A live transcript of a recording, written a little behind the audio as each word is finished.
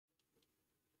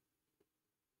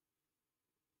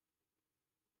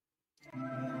Hello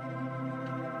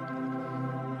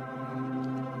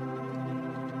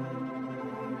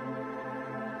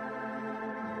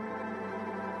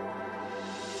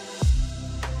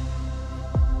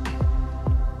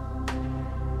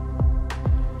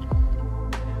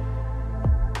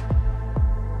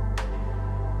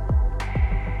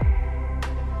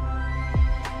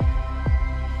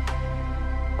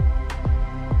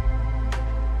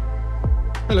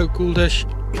Cool Dash,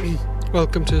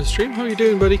 welcome to the stream. How are you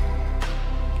doing, buddy?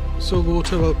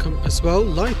 Water, welcome as well.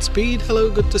 Lightspeed, hello,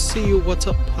 good to see you. What's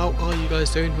up? How are you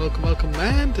guys doing? Welcome, welcome.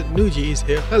 And Nuji is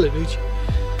here. Hello Nuji.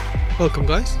 Welcome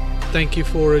guys. Thank you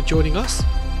for joining us.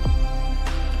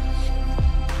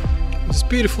 This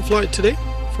beautiful flight today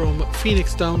from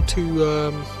Phoenix down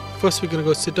to first we're gonna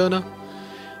go to Sedona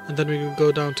and then we're gonna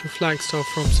go down to Flagstaff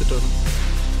from Sedona.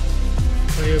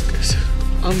 How are you guys?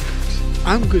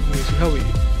 I'm good, Nuji. How are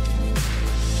you?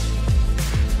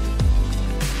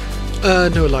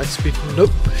 No Lightspeed. Nope.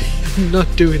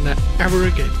 Not doing that ever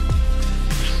again.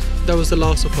 That was The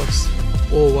Last of Us.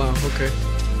 Oh wow, okay.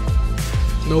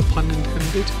 No pun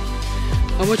intended.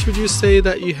 How much would you say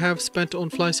that you have spent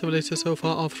on Flight Simulator so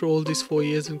far after all these 4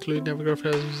 years, including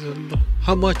Navigraph?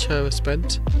 How much have I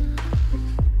spent?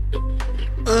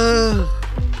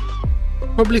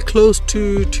 Probably close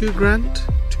to 2 grand,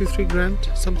 2-3 grand,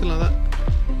 something like that.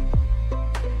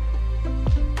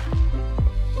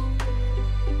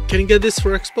 Can you get this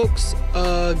for Xbox?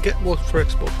 Get what for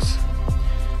Xbox?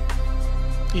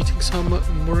 Eating some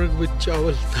murag with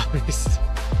chawal. Nice.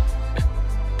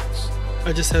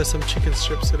 I just had some chicken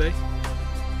strips today.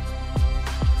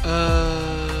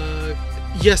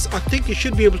 Yes, I think you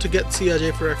should be able to get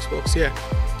CRJ for Xbox, yeah.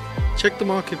 Check the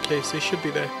marketplace, it should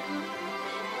be there.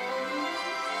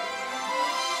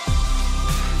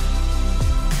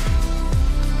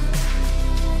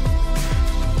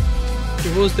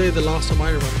 It was there the last time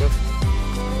I remember.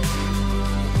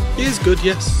 It is good,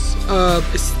 yes.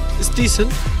 It's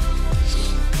decent.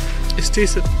 It's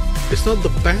decent. It's not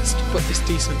the best, but it's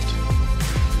decent.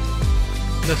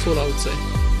 That's all I would say.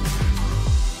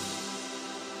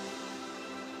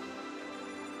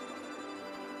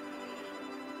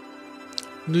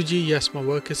 Nuji, yes, my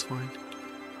work is fine.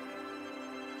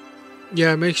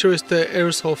 Yeah, make sure it's the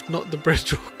Aerosoft, not the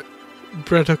Breadrock.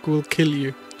 Breadrock will kill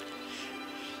you.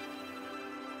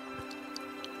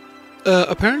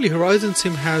 Apparently Horizon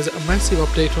Sim has a massive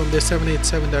update on their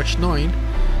 787-9,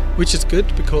 which is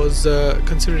good because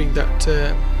considering that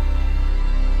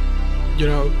you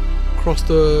know, cross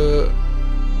the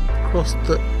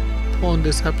pond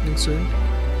is happening soon.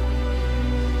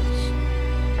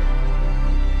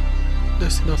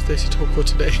 That's enough Desi talk for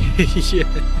today. Yeah,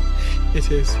 it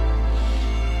is.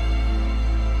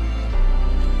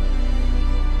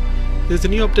 There's a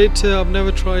new update, I've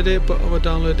never tried it, but I will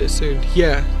download it soon.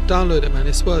 Yeah, download it, man,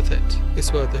 it's worth it.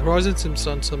 It's worth it. Horizon Sim's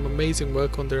done some amazing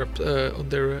work on their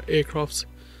aircrafts.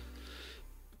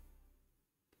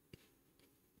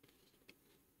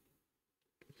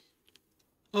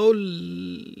 Oh,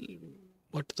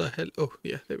 what the hell? Oh,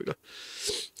 yeah, there we go.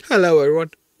 Hello,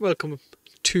 everyone. Welcome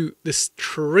to the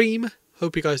stream.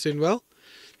 Hope you guys doing well.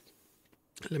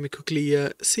 Let me quickly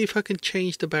see if I can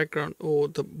change the background or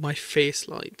my face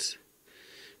lights.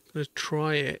 I'm going to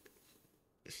try it.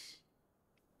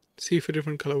 See if a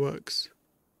different color works.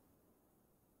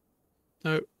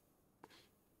 No.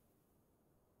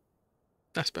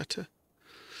 That's better.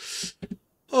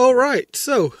 Alright,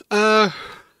 so that's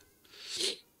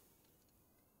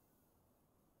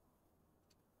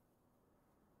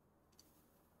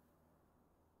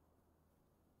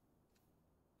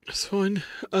fine.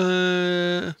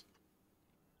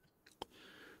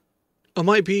 I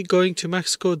might be going to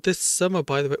Mexico this summer,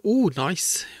 by the way. Ooh,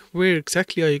 nice. Where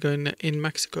exactly are you going in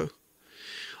Mexico?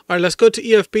 Alright, let's go to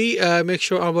EFB. Make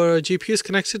sure our GPU is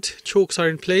connected. Chokes are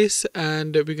in place.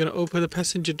 And we're going to open the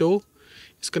passenger door.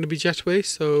 It's going to be jetway,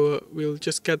 so we'll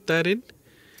just get that in.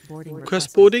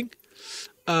 Request boarding.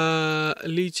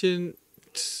 Allegiant.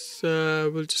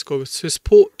 We'll just go with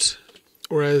Swissport.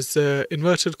 Or as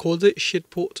Inverted called it,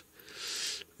 Shitport.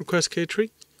 Request catering.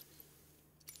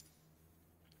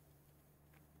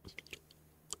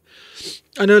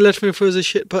 I know Let Me Froze is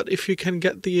shit, but if you can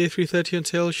get the A330 on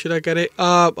sale, should I get it?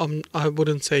 I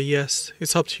wouldn't say yes.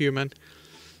 It's up to you, man.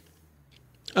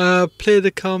 Play the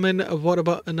Carmen. What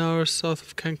about an hour south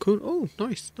of Cancun? Oh,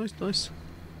 nice, nice, nice.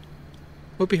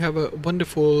 Hope you have a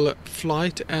wonderful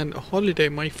flight and a holiday,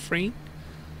 my friend.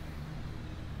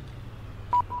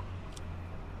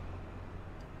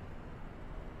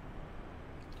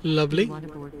 Lovely.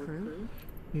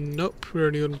 Nope, we're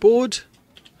already on board.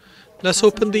 Let's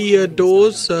open the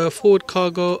doors, forward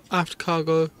cargo, aft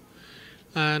cargo,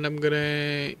 And I'm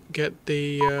gonna get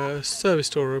the service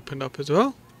door opened up as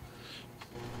well.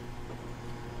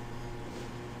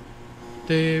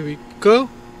 There we go.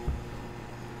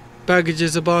 Baggage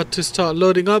is about to start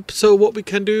loading up. So what we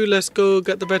can do, let's go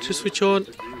get the battery switch on.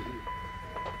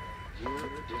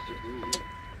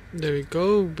 There we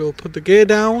go. We'll put the gear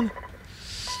down.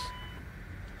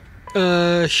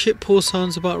 Ship port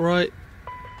sounds about right.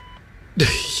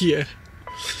 Yeah.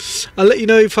 I'll let you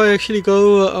know if I actually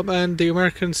go up, and the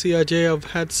American CRJ,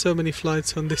 I've had so many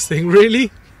flights on this thing,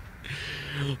 really.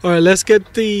 Alright, let's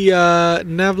get the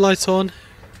nav lights on.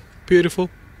 Beautiful.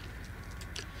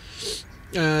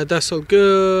 That's all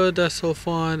good, that's all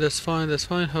fine, that's fine, that's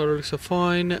fine. Hydraulics are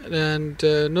fine, and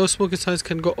no smoking signs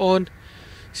can go on.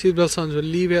 Seatbelt signs will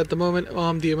leave it at the moment.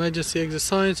 The emergency exit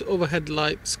signs. Overhead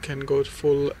lights can go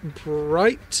full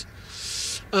bright.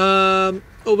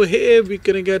 Over here we're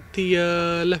gonna get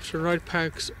the left and right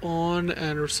packs on,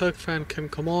 and recycle fan can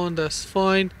come on. That's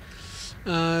fine.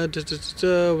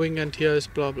 Wing anti-ice,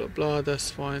 blah blah blah.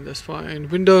 That's fine. That's fine.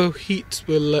 Window heat,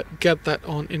 we'll get that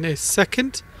on in a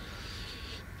second.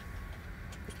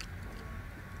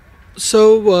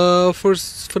 So for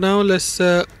now, let's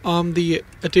arm the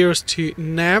adherers to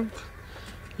nav.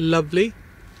 Lovely.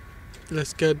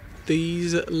 Let's get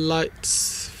these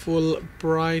lights full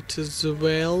bright as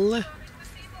well,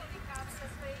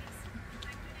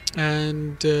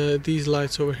 and these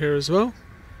lights over here as well.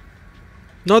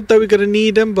 Not that we're gonna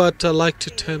need them, but I like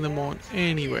to turn them on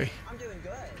anyway.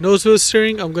 Nose wheel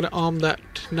steering, I'm gonna arm that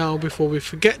now before we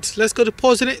forget. Let's go to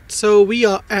pausing it. So we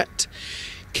are at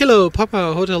Kilo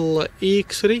Papa Hotel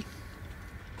X3.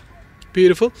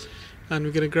 Beautiful. And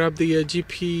we're gonna grab the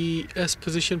GPS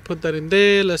position, put that in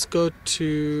there. Let's go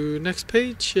to next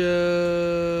page.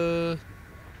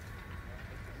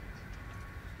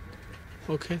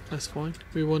 Okay, that's fine.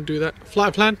 We won't do that.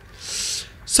 Flight plan.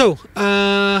 So,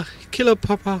 Kilo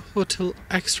Papa Hotel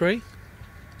X-ray,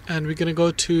 and we're gonna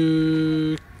go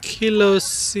to Kilo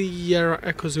Sierra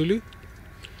Echo Zulu.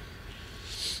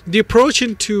 The approach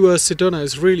into Sedona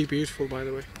is really beautiful, by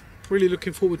the way. Really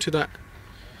looking forward to that.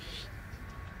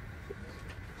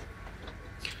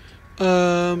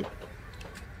 How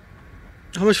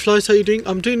much flights are you doing?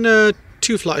 I'm doing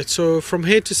 2 flights. So from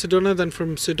here to Sedona, then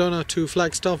from Sedona to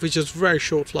Flagstaff, which is very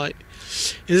short flight.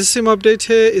 Is the SIM update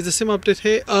here? Is the SIM update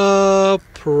here?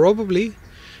 Probably.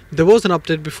 There was an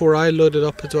update before I loaded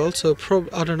up as well. So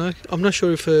I don't know. I'm not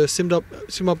sure if a SIM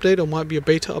update or might be a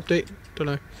beta update. Don't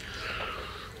know.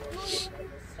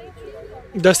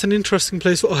 That's an interesting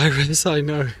place for Iris, I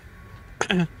know.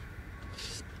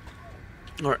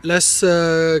 Alright, let's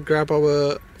grab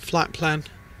our flight plan.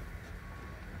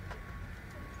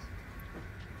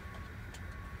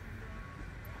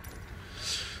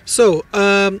 So,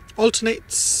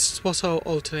 alternates. What's our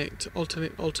alternate?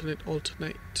 Alternate.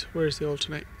 Where is the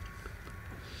alternate?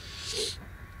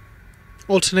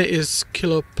 Alternate is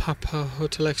Kilo Papa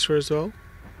Hotel Extra as well.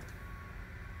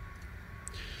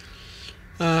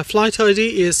 Flight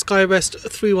ID is SkyWest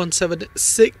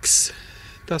 3176.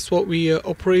 That's what we are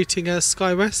operating as,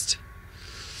 SkyWest.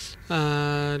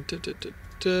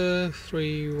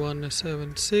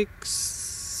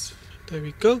 3176. There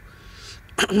we go.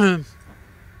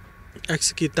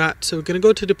 Execute that. So we're going to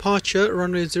go to departure,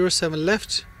 runway 07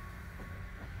 left.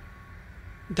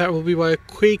 That will be by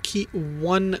Quakey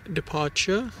 1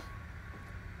 departure.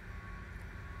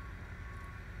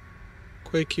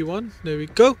 Quakey 1, there we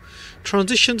go.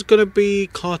 Transition's going to be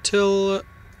cartel.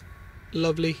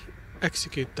 Lovely.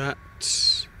 Execute that.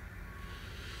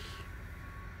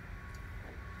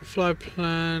 Flight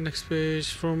plan, next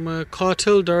page. From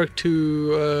cartel direct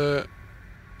to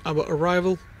our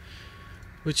arrival,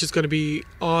 which is going to be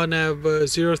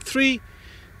RNAV 03.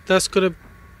 That's going to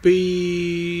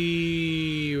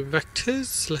be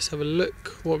vectors. Let's have a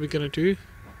look what we're going to do.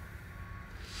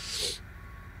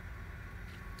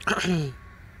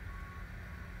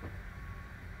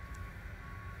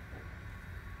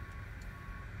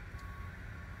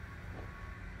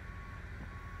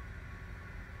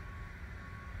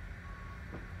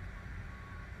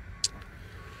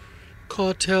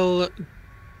 Cartel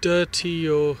dirty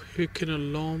or hook and a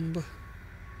lomb.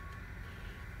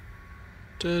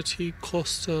 Dirty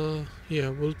Costa. Yeah,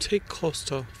 we'll take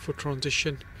Costa for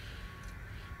transition.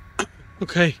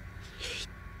 Okay.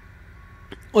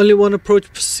 Only one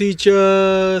approach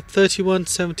procedure.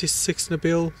 3176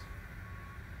 Nabil.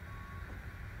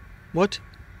 What?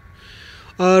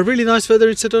 Really nice weather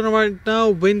in Sedona right now.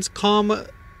 Winds calm.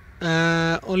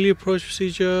 Only approach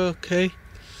procedure. Okay.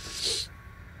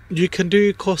 You can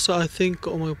do Costa, I think.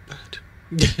 Oh my bad.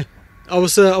 I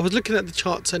was looking at the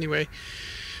charts anyway.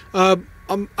 I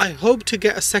I hope to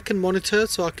get a second monitor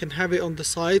so I can have it on the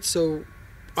side, so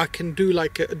I can do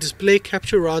like a display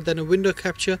capture rather than a window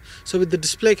capture. So with the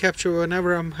display capture,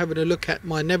 whenever I'm having a look at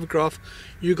my Navigraph,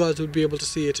 you guys would be able to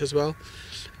see it as well.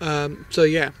 So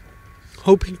yeah,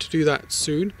 hoping to do that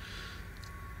soon.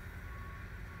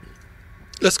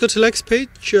 Let's go to next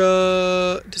page.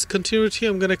 Discontinuity,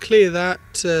 I'm going to clear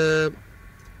that.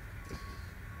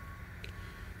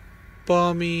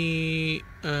 Balmy,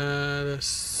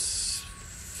 that's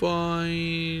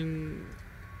fine.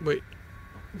 Wait,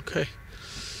 okay.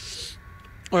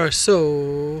 Alright,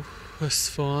 so that's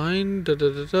fine.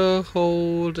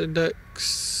 Hold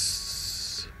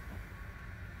index.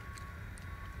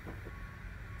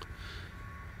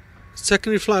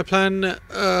 Secondary flight plan.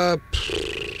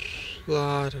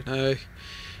 I don't know.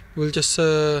 We'll just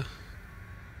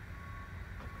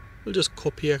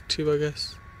copy active, I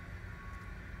guess.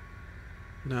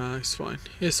 Nah, it's fine.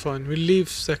 It's fine. We'll leave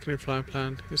secondary flight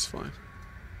plan. It's fine.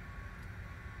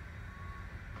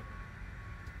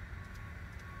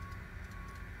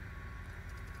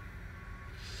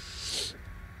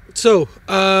 So,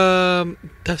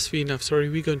 that's enough. Sorry,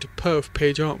 we're going to perf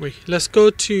page, aren't we? Let's go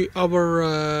to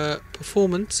our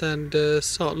performance and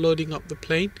start loading up the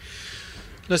plane.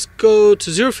 Let's go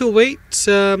to zero fuel weight.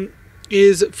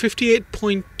 Is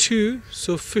 58.2,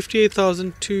 so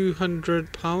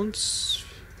 58,200 pounds.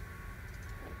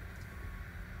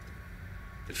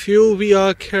 Fuel we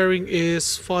are carrying is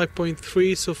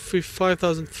 5.3, so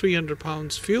 5,300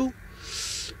 pounds fuel.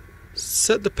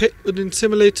 Set the pit within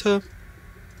simulator.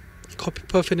 Copy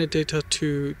perf data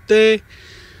to there.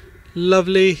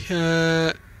 Lovely.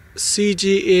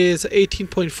 CG is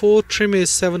 18.4, trim is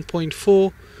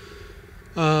 7.4.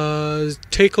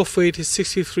 Takeoff weight is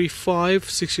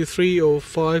 63 or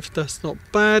 5. That's not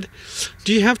bad.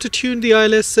 Do you have to tune the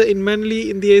ILS in manually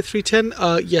in the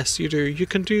A310? Yes, you do. You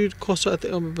can do Costa at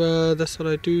the, that's what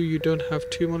I do. You don't have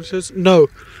two monitors. No,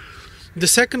 the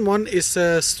second one is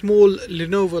a small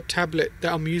Lenovo tablet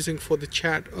that I'm using for the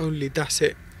chat only. That's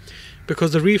it,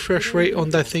 because the refresh rate on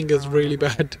that thing is really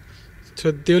bad.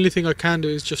 So the only thing I can do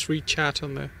is just read chat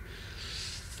on there.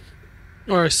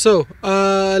 Alright, so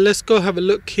let's go have a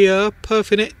look here.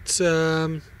 Perf in it.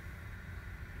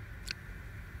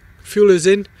 Fuel is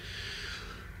in.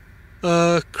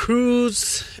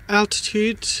 Cruise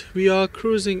altitude. We are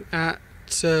cruising at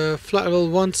flight level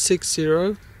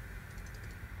 160.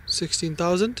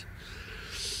 16,000.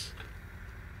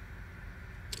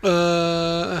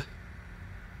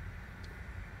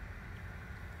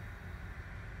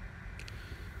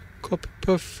 Copy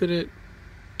perf in it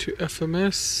to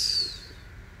FMS.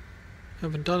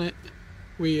 Haven't done it.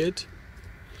 Weird.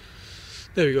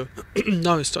 There we go.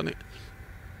 Now it's done it.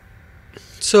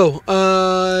 So,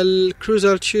 cruise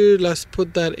altitude, let's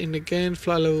put that in again.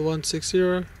 Flight level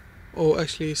 160. Oh,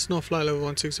 actually, it's not flight level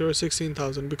 160,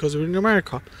 16,000, because we're in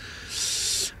America.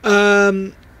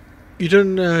 You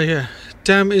don't, yeah.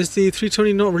 Damn, is the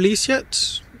 320 not released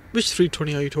yet? Which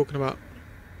 320 are you talking about?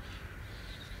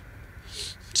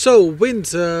 So,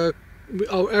 winds, our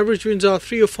average winds are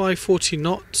 305 40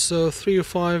 knots, so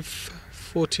 305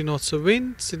 40 knots of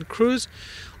winds in cruise.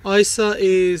 ISA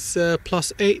is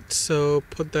 +8, so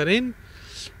put that in,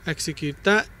 execute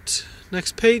that.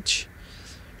 Next page.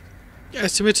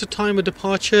 Estimated time of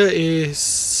departure is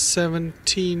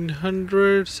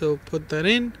 1700, so put that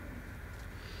in.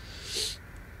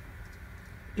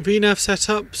 VNAV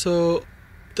setup, so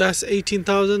that's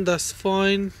 18,000, that's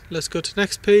fine. Let's go to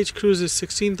next page. Cruise is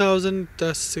 16,000,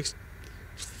 that's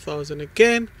 6,000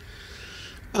 again.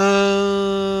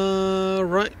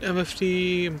 Right,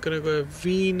 MFD, I'm gonna go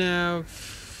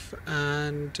VNAV,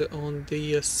 and on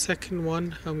the second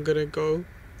one I'm gonna go,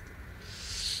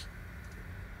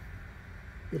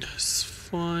 that's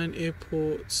fine,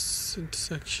 airports,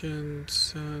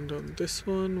 intersections, and on this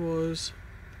one was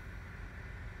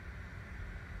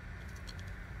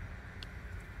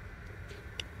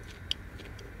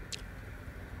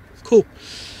cool.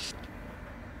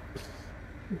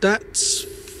 That's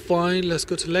fine. Let's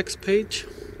go to next page.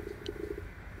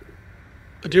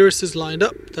 Adherus is lined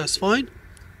up. That's fine.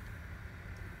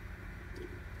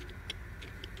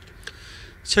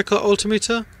 Check our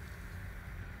altimeter.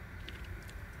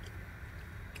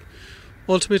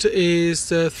 Altimeter is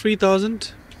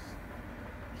 3000.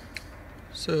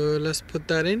 So let's put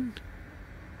that in.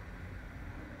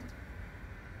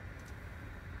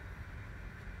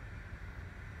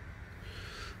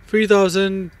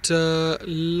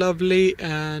 Lovely,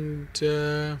 and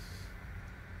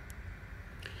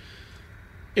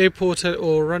airport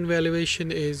or runway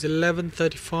elevation is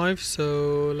 1135,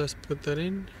 so let's put that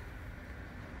in.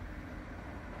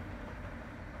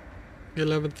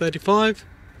 11:35.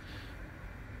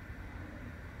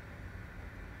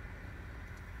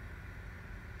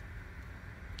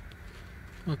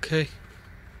 Okay.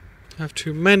 Have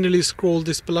to manually scroll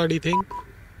this bloody thing.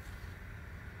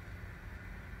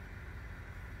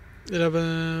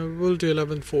 11. We'll do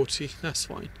 11:40. That's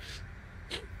fine.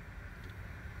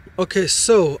 Okay,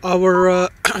 so our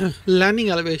landing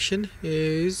elevation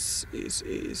is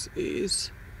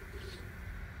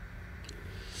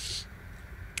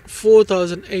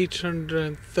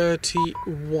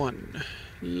 4,831.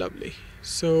 Lovely.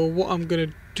 So what I'm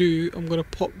gonna do, I'm gonna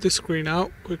pop this screen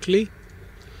out quickly.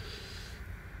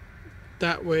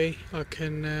 That way I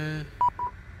can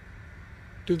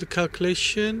do the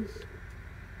calculation.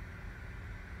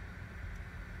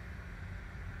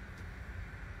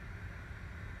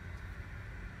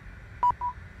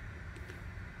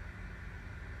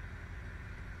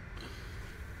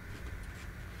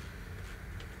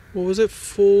 What was it?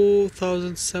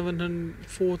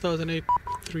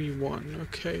 4,831.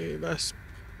 Okay, that's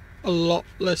a lot.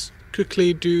 Let's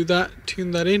quickly do that.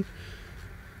 Tune that in.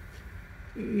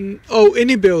 Oh,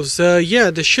 any bills?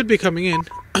 Yeah, they should be coming in.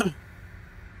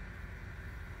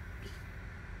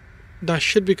 That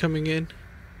should be coming in.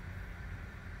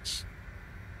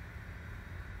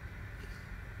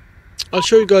 I'll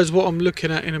show you guys what I'm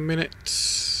looking at in a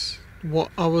minute. What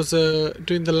I was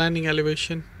doing the landing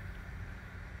elevation.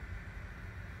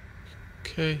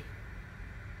 Okay.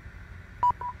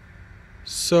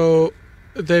 So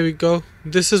there we go.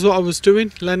 This is what I was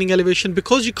doing, landing elevation.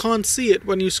 Because you can't see it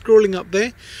when you're scrolling up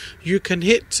there, you can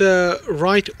hit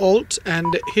right alt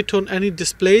and hit on any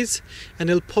displays and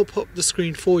it'll pop up the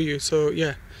screen for you. So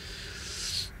yeah.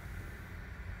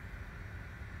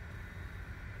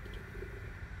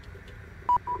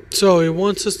 So it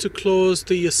wants us to close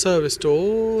the service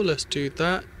door. Let's do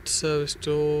that. Service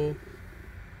door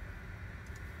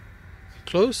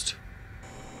closed.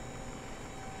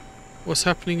 What's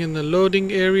happening in the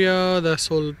loading area? That's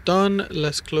all done.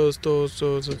 Let's close those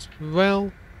doors as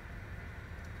well.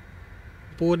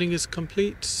 Boarding is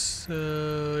complete.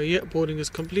 Yeah, boarding is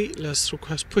complete. Let's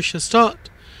request push and start.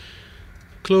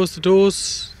 Close the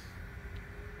doors.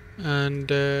 And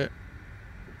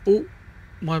oh,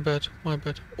 my bad.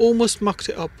 Almost mucked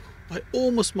it up. I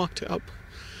almost mucked it up.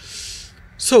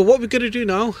 So what we're gonna do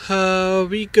now?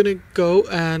 We're gonna go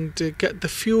and get the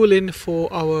fuel in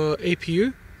for our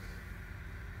APU.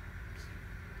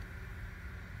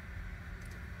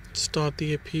 Start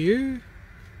the APU.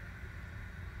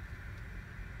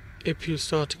 APU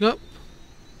starting up.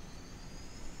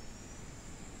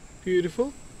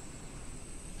 Beautiful.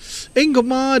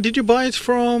 Ingomar, did you buy it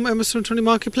from MSFS2020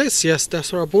 Marketplace? Yes,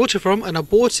 that's where I bought it from, and I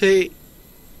bought it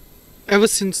ever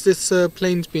since this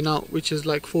plane's been out, which is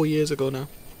like 4 years ago now.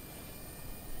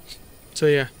 So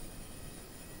yeah.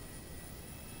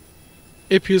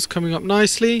 APU's coming up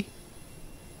nicely.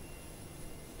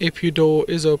 APU door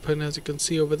is open, as you can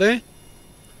see over there.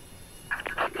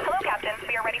 Hello, Captain.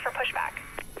 We are ready for pushback.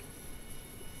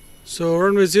 So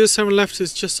runway 07 left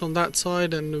is just on that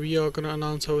side, and we are going to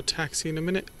announce our taxi in a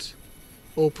minute.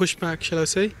 Or pushback, shall I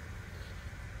say.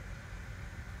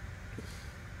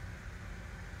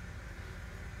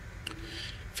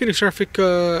 Phoenix traffic,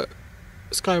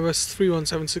 Skywest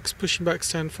 3176, pushing back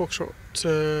stand Foxtrot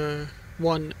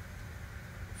 1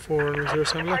 for runway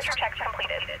 07 left. Departure checks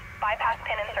completed. Bypass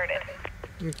pin inserted.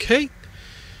 Okay,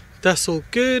 that's all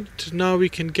good. Now we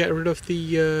can get rid of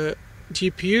the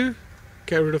GPU,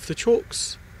 get rid of the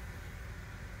chalks,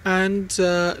 and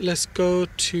let's go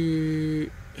to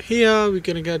here. We're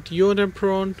gonna get your damper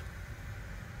on.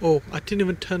 Oh, I didn't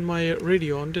even turn my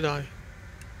radio on, did I?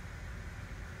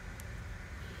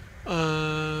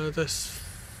 That's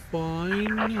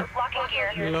fine. Locking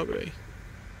gear. Lovely.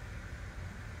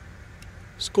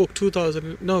 Squawk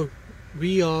 2000. No,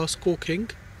 we are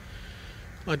squawking.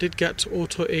 I did get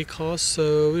auto ACARS,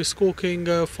 so we're squawking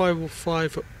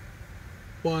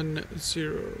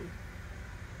 50510.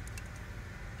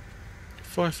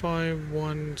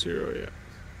 5510, yeah.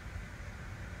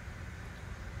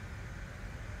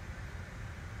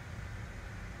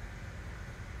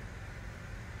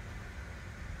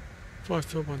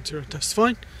 That's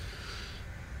fine.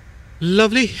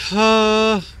 Lovely.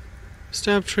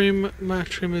 Stab trim, Mac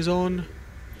trim is on.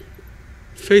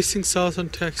 Facing south on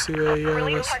taxiway, yeah,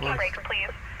 that's fine.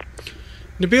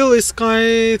 Nabil is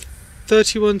Sky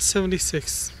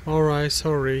 3176. Alright,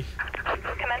 sorry.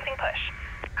 Commencing push.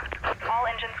 All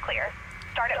engines clear.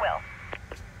 Start at will.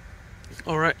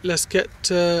 Alright, let's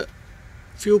get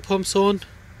fuel pumps on.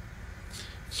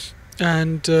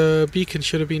 And beacon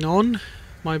should have been on.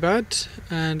 My bad.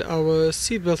 And our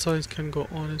seatbelt signs can go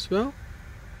on as well.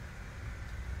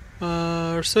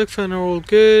 Our circ fan are all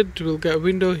good. We'll get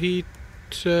window heat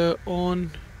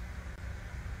on.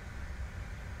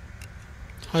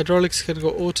 Hydraulics can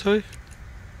go auto.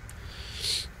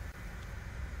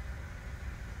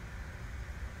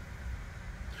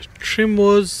 Trim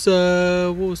was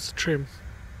what was the trim?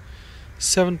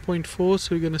 7.4.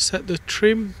 So we're gonna set the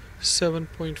trim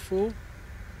 7.4.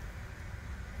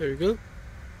 There we go.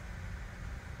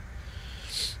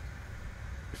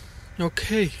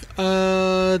 Okay,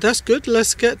 that's good.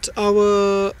 Let's get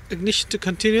our ignition to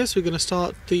continuous. We're gonna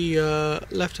start the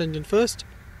left engine first.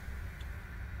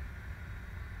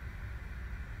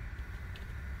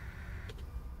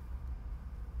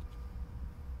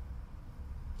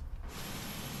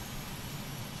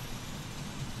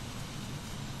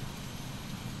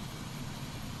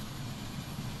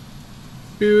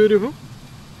 Beautiful.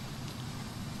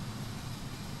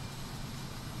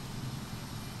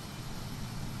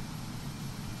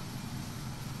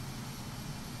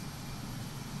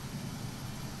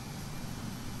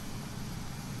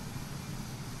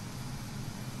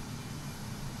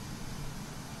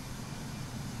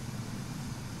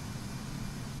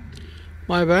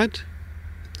 My bad.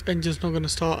 Engine's not going to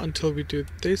start until we do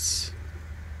this.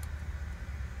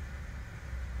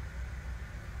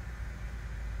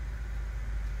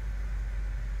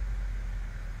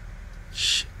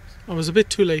 Shh. I was a bit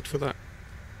too late for that.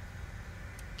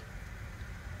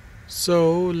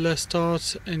 So let's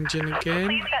start engine again.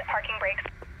 Please set parking brakes.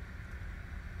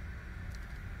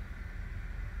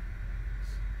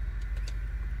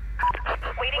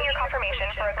 Waiting your confirmation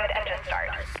for a good engine start.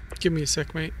 Give me a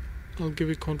sec, mate. I'll give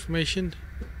you confirmation.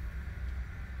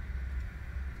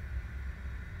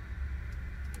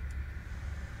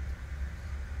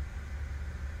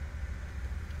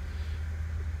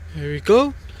 There we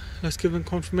go. Let's give them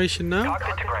confirmation now.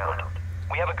 Cockpit to ground.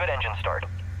 We have a good engine start.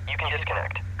 You can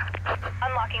disconnect.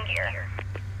 Unlocking gear.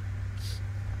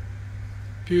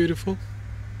 Beautiful.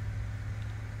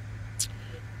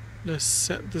 Let's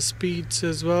set the speeds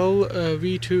as well.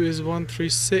 V2 is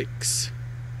 136.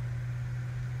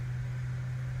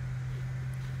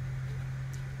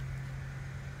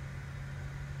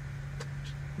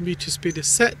 V2 speed is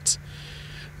set.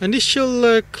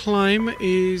 Initial climb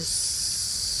is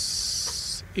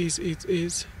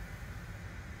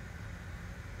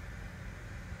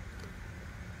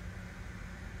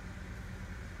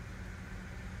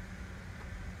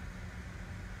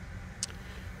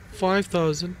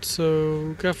 5,000,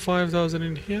 so get 5,000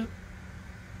 in here.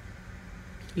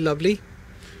 Lovely.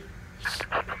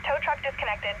 Tow truck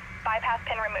disconnected. Bypass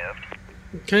pin removed.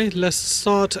 Okay, let's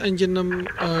start engine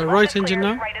right engine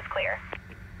now. Right is clear.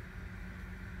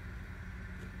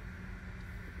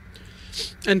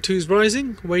 N2 is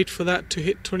rising. Wait for that to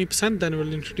hit 20%, then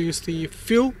we'll introduce the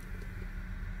fuel.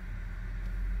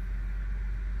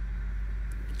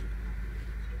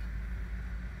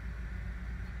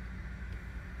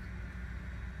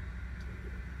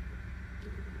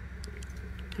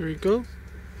 Here we go.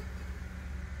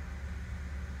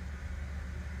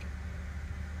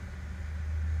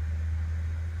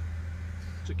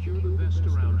 Secure the vest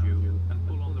around you and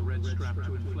pull on the red strap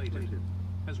to inflate it.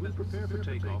 As we prepare for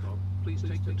takeoff, please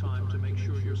take the time to make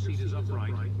sure your seat is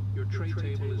upright, your tray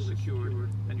table is secured,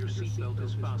 and your seatbelt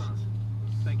is fastened.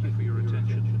 Thank you for your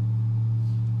attention.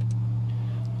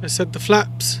 I set the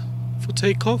flaps for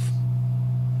takeoff.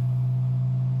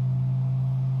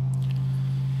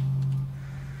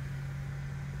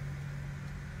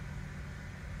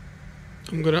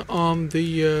 I'm gonna arm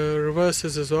the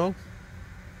reversers as well.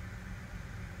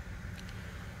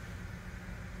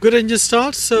 Good engine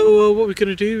start. So what we're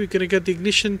gonna do, we're gonna get the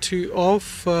ignition to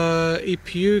off.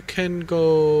 EPU can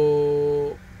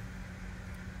go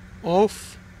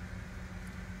off,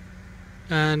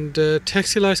 and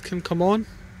taxi lights can come on.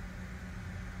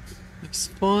 That's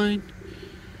fine.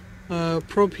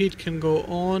 Probe heat can go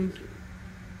on.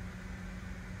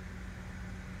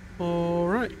 All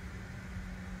right.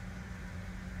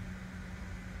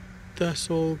 That's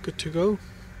all good to go.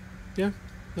 Yeah,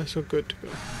 that's all good to go.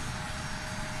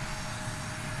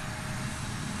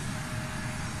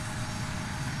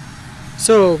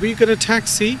 So we're gonna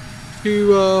taxi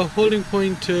to holding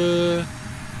point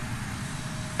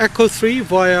Echo 3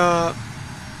 via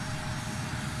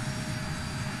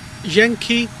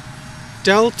Yankee,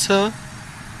 Delta,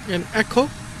 and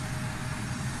Echo.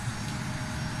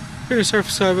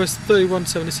 Surface Service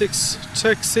 3176,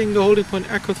 taxiing the holding point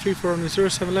Echo 3 for runway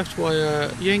 07 left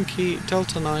via Yankee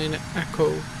Delta 9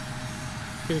 Echo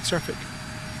Phoenix traffic.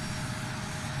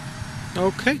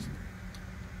 Okay.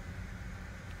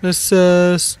 Let's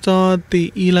start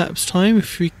the elapse time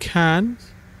if we can.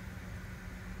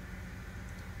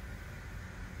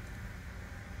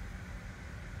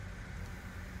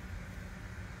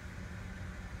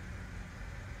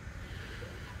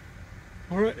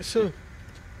 Alright, so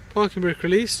parking brake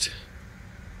released.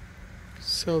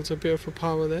 Sells a bit of a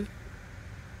power there.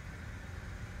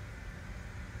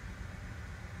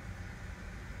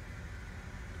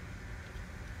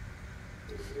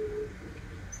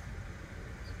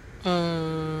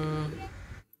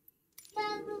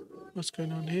 What's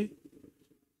going on here?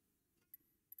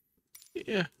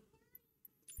 Yeah.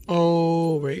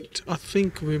 Oh wait, I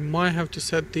think we might have to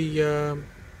set the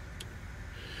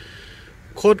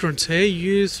quadrants here.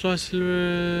 Use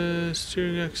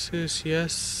steering axis,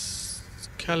 yes.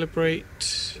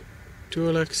 Calibrate,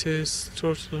 dual axis,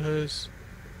 throttle hose.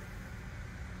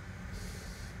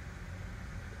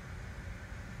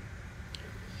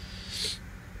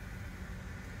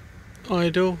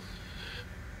 Idle.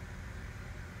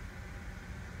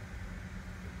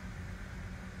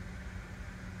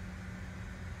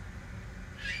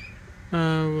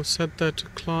 We'll set that to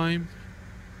climb.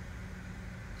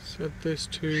 Set this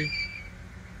to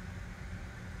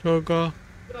yoga.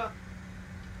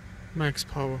 Max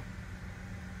power.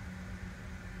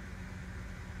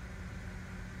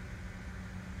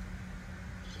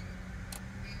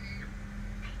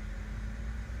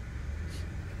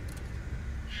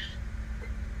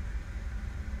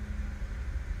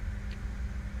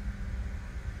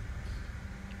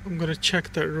 I'm gonna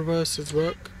check that reverses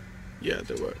work. Yeah,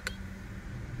 they work.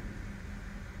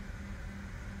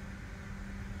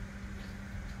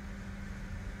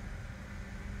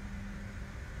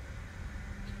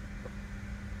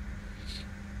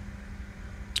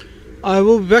 I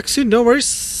will be back soon, no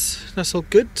worries. That's all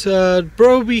good.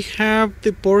 Bro, we have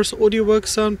the Boris AudioWorks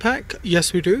sound pack.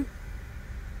 Yes, we do.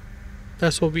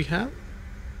 That's what we have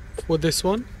for this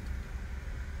one.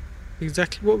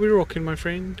 Exactly what we're rocking, my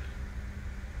friend.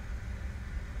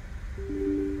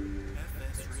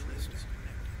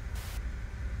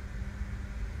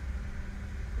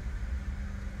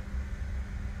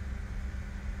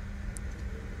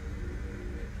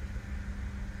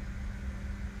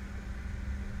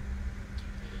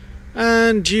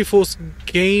 And GeForce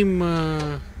Game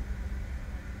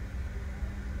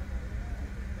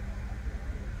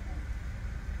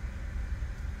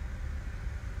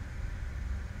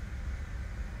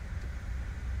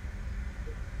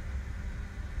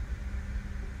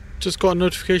just got a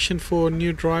notification for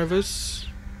new drivers.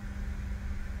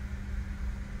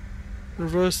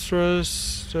 Reverse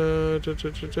thrust,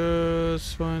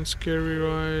 fine, scary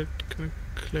ride, gonna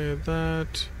clear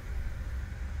that.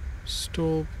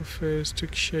 Stall buffet,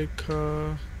 stick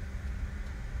shaker,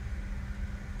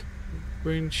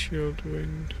 windshield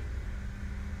wind.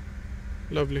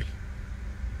 Lovely.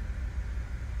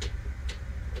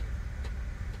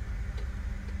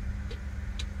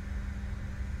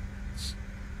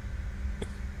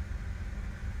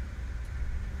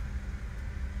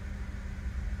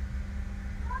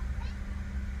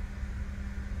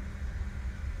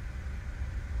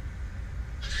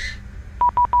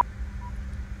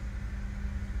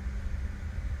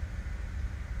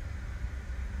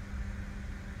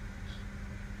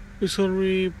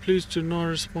 Sorry, please do not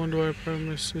respond to our prior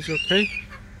message. Okay.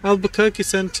 Albuquerque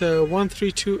Center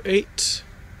 1328.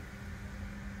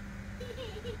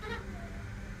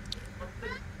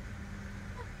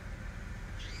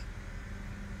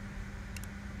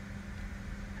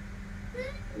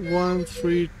 One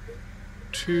three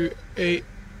two eight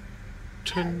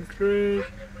hundred.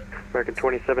 American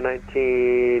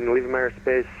 2719, leaving my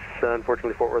airspace.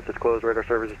 Unfortunately, Fort Worth is closed. Radar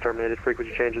service is terminated.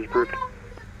 Frequency changes approved.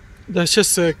 That's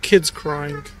just kids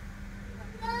crying.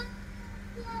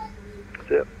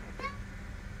 Yep.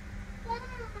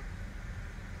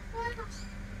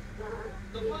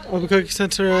 Albuquerque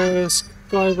Center,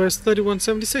 Skywest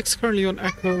 3176, currently on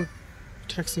Echo,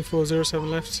 taxing 407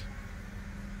 left.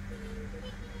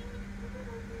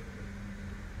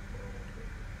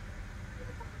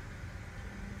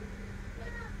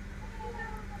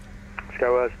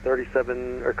 Skywest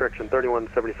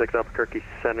 3176 Albuquerque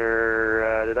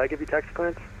Center. Did I give you taxi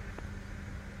clearance?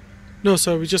 No,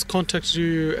 sir, we just contacted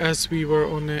you as we were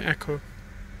on Echo.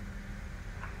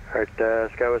 Alright,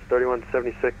 Skywest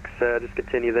 3176, just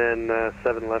continue then,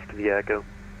 7 left to the Echo.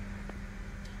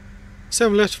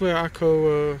 7 left for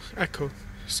Echo,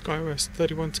 Skywest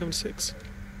 3176.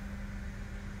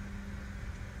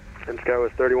 And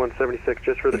Skywest 3176,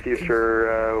 just for the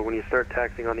future, when you start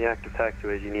taxiing on the active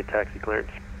taxiways, you need taxi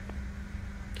clearance.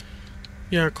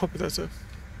 Yeah, copy that, sir.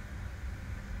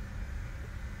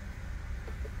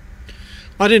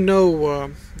 I didn't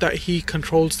know that he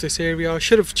controls this area. I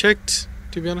should have checked,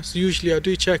 to be honest. Usually I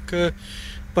do check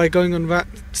by going on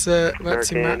VATS in map.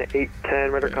 American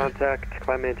 810, radar contact,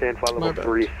 climb maintain, flight level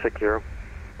 360.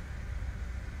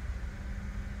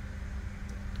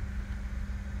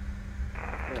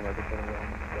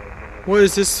 What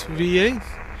is this, VA?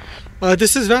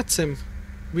 This is VATSIM.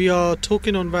 We are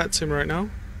talking on VATSIM right now.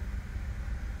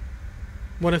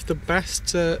 One of the best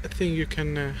thing you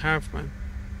can have, man.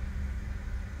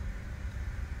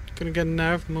 Gonna get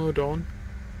nav mode on.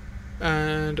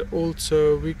 And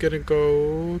also we're gonna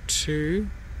go to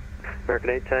American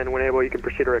 810, when able, you can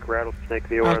proceed to Rick Rattlesnake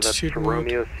VOR. That's altitude from mode.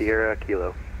 Romeo Sierra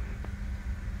Kilo.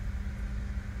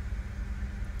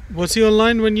 Was he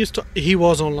online when you start? He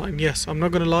was online, yes. I'm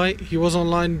not gonna lie. He was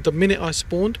online the minute I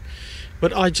spawned.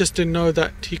 But I just didn't know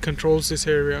that he controls this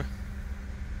area.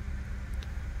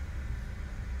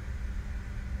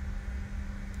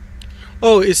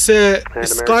 Oh, it's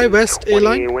Sky West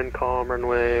Airline. Wind calm,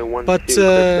 runway 12, But clear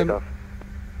for takeoff.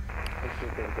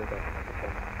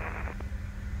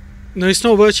 no, it's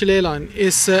not Virtual Airline.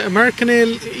 It's American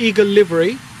Eagle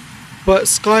livery, but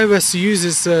SkyWest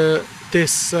uses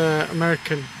this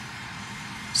American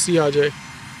CRJ.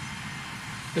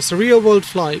 It's a real world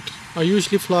flight. I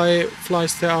usually fly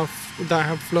flights that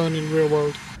have flown in real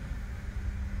world.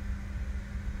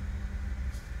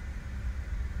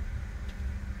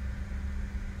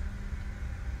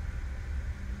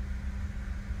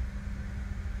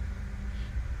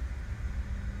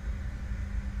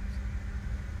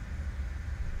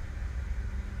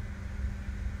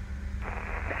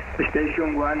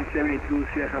 Station 172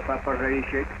 Sierra Papa, ready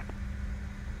check.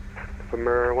 From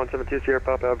 172 Sierra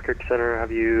Papa, Albuquerque Center,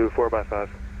 have you 4x5.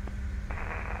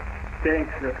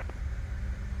 Thanks, sir.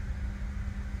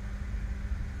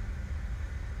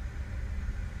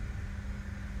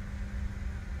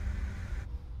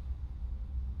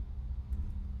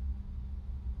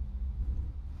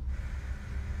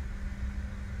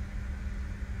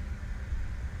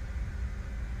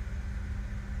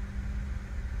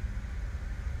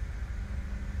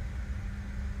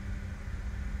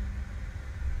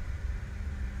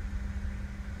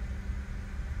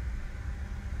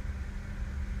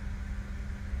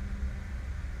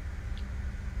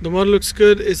 The model looks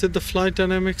good. Is it the flight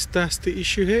dynamics that's the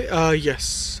issue here?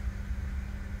 Yes.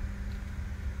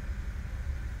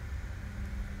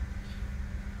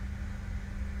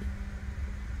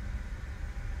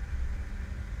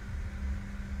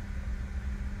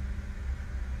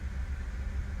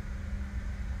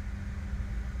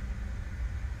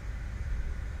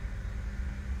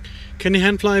 Can you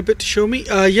hand fly a bit to show me?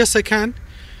 Yes, I can.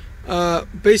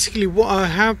 Basically, what I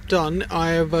have done, I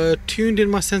have tuned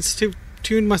my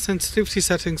sensitivity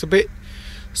settings a bit,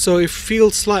 so it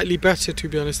feels slightly better, to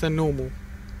be honest, than normal.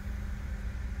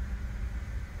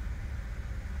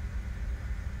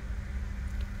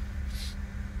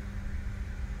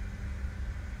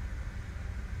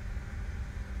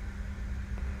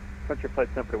 Frontier Flight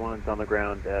 741's on the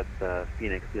ground at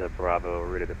Phoenix, Bravo,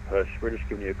 ready to push. We're just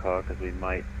giving you a call because we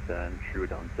might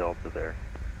intrude on Delta there.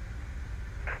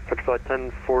 Frontier Flight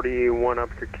 1041,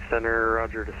 Albuquerque Center,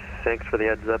 roger. Thanks for the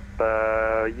heads up.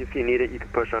 If you need it, you can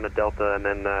push on a Delta and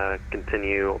then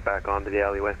continue back onto the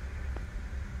alleyway.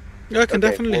 Yeah, I can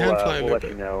definitely hand fly a we'll little let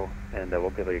bit. you know, and we'll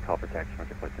give you a call for taxi.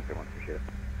 Frontier Flight 1041, appreciate it.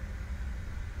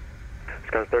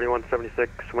 Sky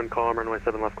 3176, wind calm, runway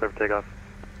 7 left, clear for takeoff.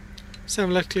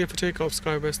 7 left, clear for takeoff,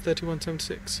 Skywest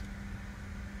 3176.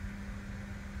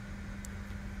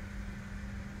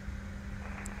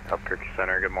 Albuquerque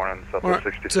Center, good morning. Alright,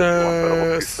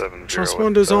 Southwest 6051,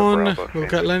 transponders on, Bravo, we'll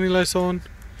Phoenix. get landing lights on,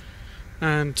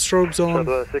 and strobes on.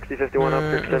 Southwest 6051,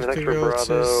 Albuquerque Center, thanks for everything else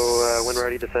Bravo. is When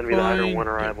ready, descend via the Hydro 1 fine.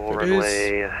 arrival, Yep, it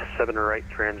runway 7 right,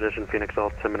 transition, Phoenix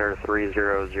altimeter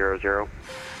 3000.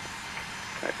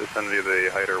 Alright, descend via the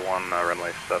Hyder 1,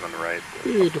 runway 7 right.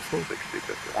 Beautiful.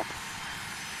 6051.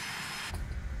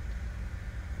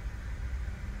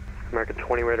 American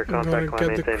 20 radar I'm contact, gonna climb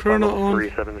get the maintain chrono level on.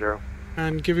 370.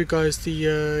 And give you guys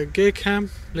the gear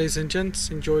cam. Ladies and gents,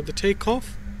 enjoy the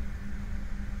takeoff.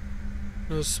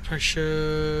 Nose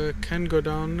pressure can go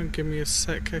down. Give me a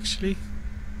sec actually.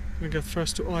 I'm gonna get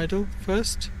thrust to idle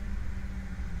first.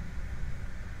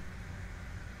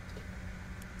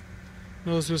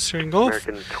 Nose will steering off.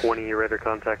 American 20 radar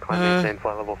contact, climb maintain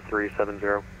flight level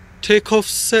 370. Takeoff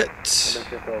set.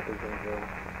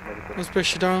 Nose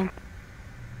pressure down.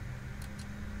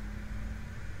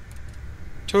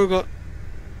 Toga.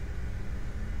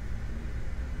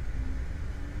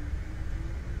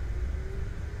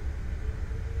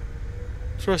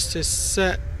 Thrust is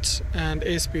set and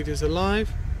airspeed is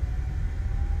alive.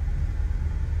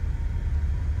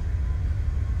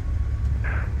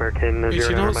 American 80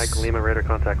 0 knots. Mike Lima radar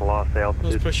contact, lost Nose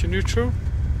altitude. pressure neutral.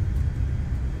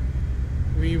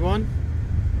 V1.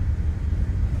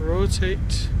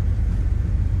 Rotate.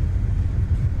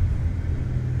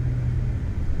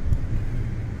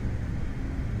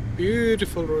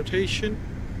 Beautiful rotation.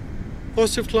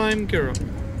 Positive climb, gear up.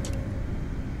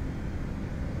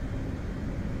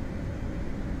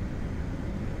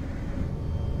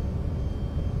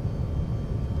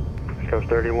 Coast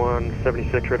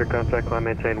 3176, radar contact, climb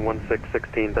maintain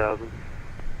 16,000.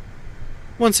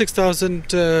 16,000,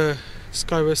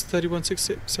 Skywest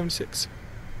 3176.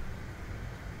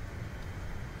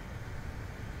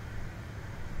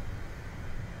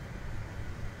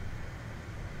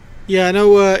 Yeah, I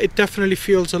know it definitely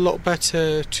feels a lot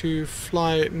better to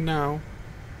fly it now.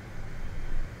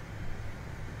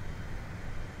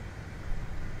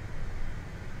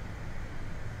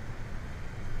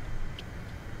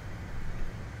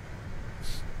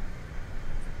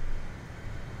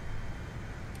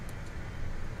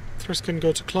 Thrust can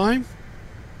go to climb.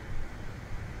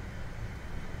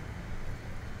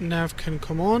 Nav can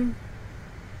come on.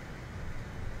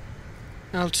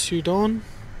 Altitude on.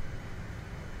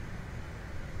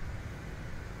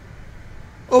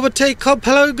 Overtake Cobb,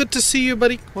 hello, good to see you,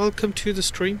 buddy. Welcome to the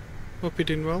stream. Hope you're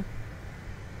doing well.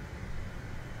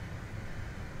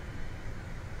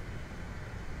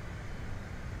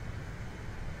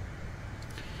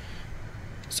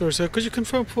 Sorry, sir, could you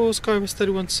confirm for Skywest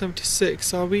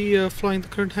 3176? Are we flying the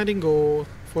current heading or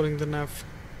following the nav?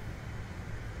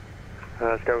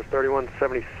 Skywest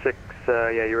 3176,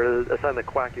 yeah, you're assigned the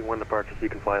Quacky 1 departure, so you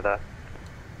can fly that.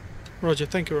 Roger,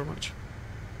 thank you very much.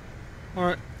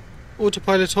 Alright,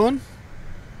 autopilot on.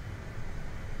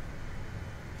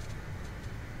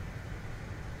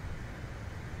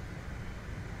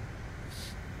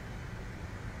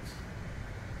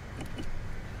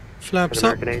 Flaps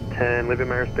up. American 810, leaving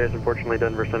aerospace, unfortunately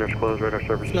Denver Center's closed, radar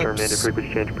service is terminated,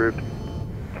 frequency change approved.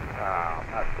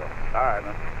 That's cool. Alright,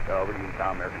 man. We're going to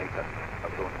down American 810.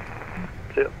 Have a good one.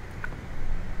 See ya.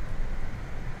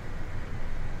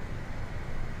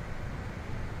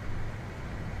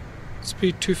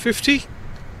 Speed 250.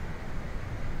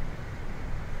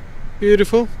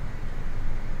 Beautiful.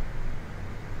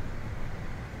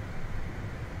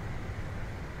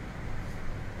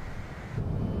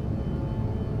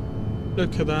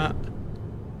 Look at that.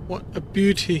 What a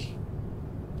beauty.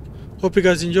 Hope you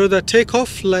guys enjoyed that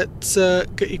takeoff. Let's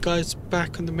get you guys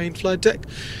back on the main flight deck.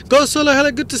 Go Solo,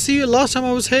 hello, good to see you. Last time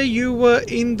I was here, you were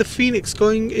in the Phoenix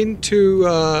going into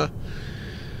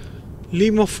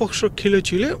Lima Foxtrot Kilo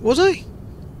Juliet, was I?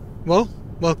 Well,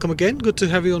 welcome again. Good to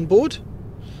have you on board.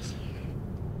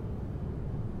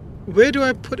 Where do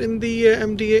I put in the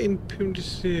MDA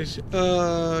impurities?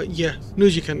 Yeah,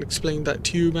 Nuji can explain that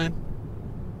to you, man.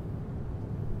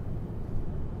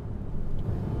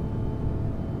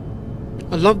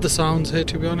 I love the sounds here,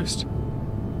 to be honest.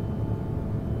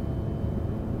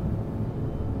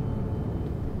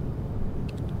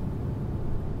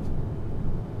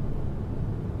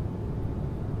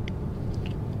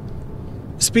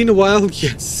 It's been a while,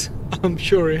 yes, I'm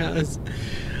sure it has.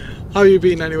 How you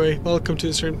been anyway? Welcome to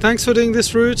the stream. Thanks for doing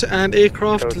this route and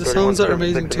aircraft. The sounds are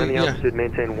amazing too. Yeah. Altitude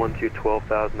maintain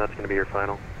 12,000. That's going to be your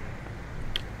final.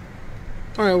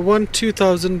 Alright,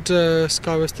 2000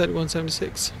 Skywest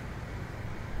 3176.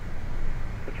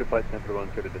 What's your flight center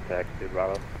 1 to taxi,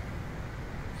 Bravo?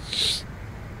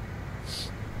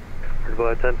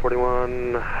 Flight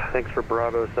 1041. Thanks for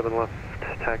Bravo 7 left.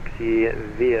 Taxi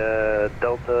via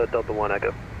Delta 1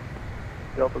 Echo.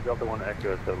 Delta 1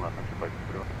 Echo 7 left. That's your flight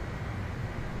center 1.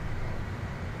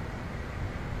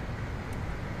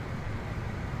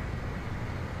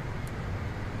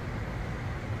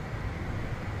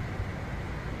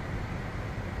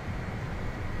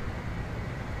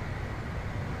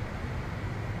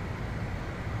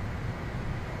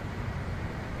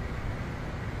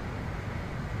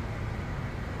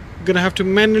 Gonna have to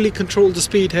manually control the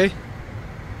speed, hey?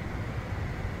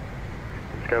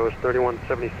 Skywest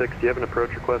 3176, do you have an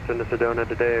approach request into Sedona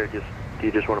today, or do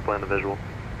you just want to plan the visual?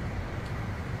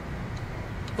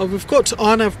 We've got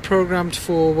RNAV programmed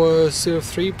for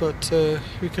 03, but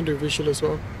we can do visual as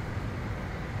well.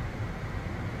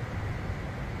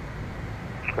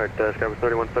 Alright, Skywest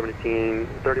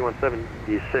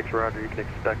 3176, roger, you can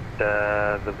expect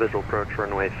the visual approach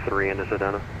runway 3 into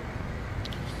Sedona.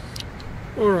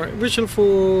 Alright, visual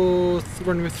for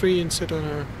runway 3 in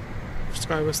Sedona,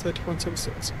 Skywest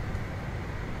 3176.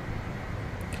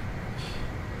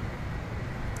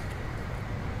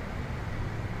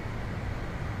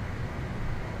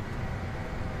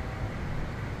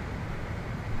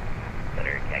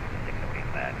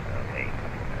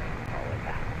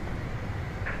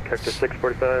 Cactus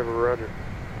 645, roger.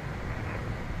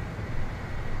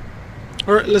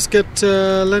 Alright, let's get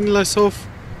landing lights off.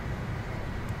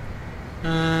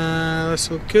 That's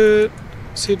all good.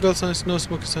 Seatbelt signs, no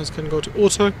smoking signs can go to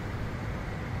auto.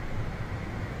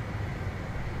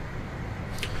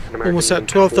 Almost at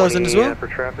 12,000 as well. For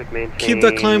traffic, maintain, Keep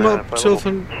that climb up, flight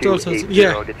 12,000. level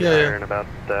Yeah, I'll get you yeah, higher yeah. in about,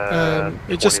 It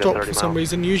 20 just to stopped 30 for some miles.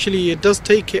 reason. Usually it does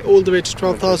take it all the way to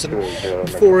 12,000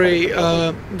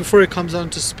 before it comes down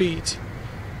to speed.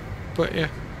 But yeah.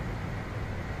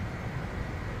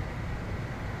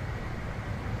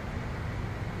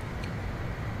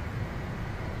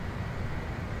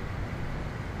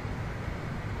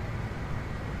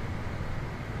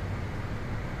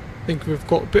 I think we've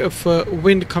got a bit of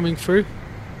wind coming through.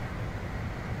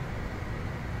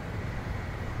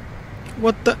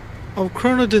 What the? Our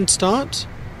chrono didn't start?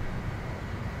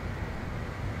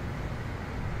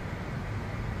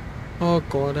 Oh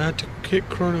god, I had to kick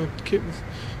chrono.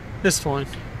 It's fine.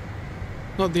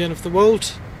 Not the end of the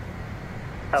world.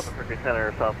 Albuquerque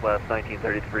Center, Southwest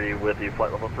 1933 with you,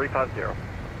 flight level 350.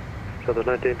 So the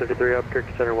 1933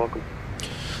 Albuquerque Center, welcome.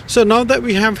 So now that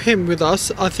we have him with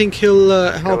us, I think he'll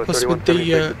help us with the...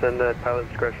 Descend at pilot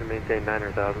discretion, maintain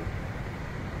 9,000.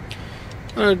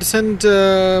 Descend,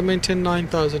 maintain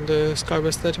 9,000,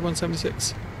 Skywest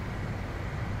 3176.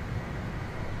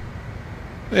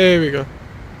 There we go.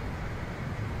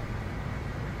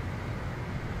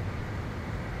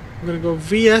 I'm gonna go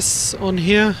VS on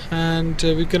here, and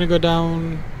we're gonna go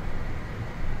down...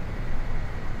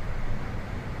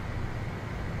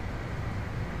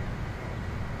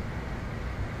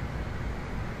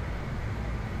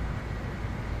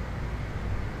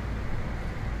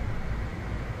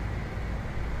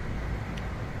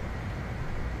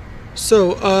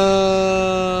 So,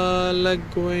 leg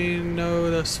going,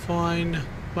 no, that's fine.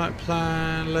 Flight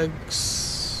plan,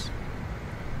 legs.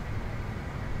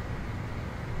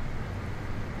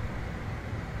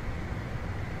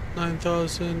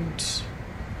 $9,000.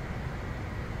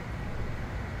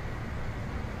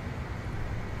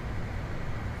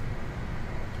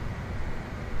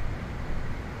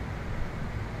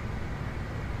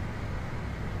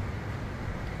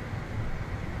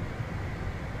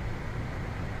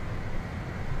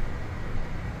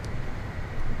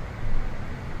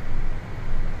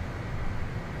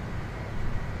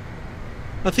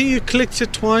 I think you clicked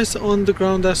it twice on the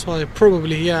ground, that's why.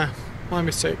 Probably, yeah. My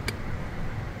mistake.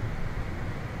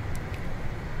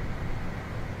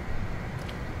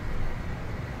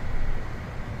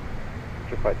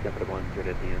 Flight 1041, good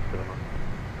at the end of the month.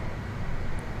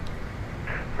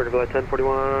 Flight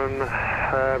 1041,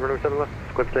 runway 7 left,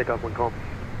 square for takeoff, one call.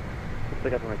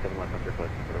 Take off runway 7 left, after flight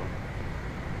 1041.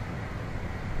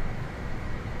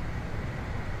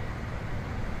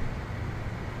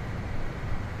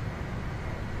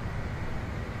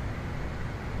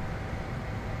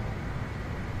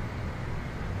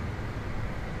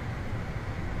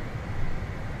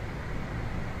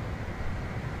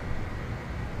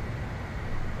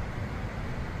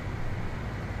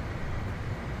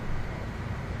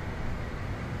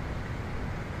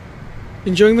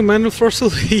 Enjoying the manual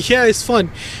throttle? Yeah, it's fun.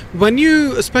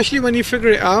 Especially when you figure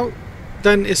it out,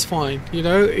 then it's fine. You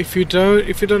know, if you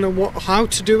don't know how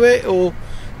to do it or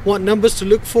what numbers to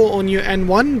look for on your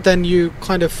N1, then you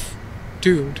kind of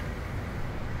doomed.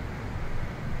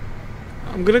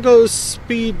 I'm gonna go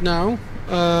speed now.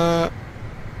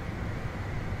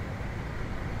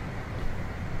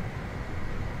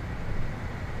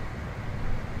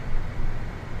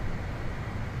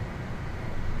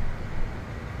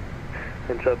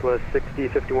 In Southwest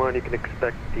 6051, you can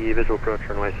expect the visual approach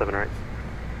runway 7 right.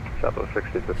 Southwest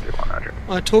 6051, roger.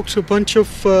 I talked to a bunch of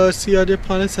CRJ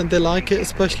pilots and they like it,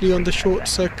 especially on the short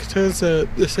sectors.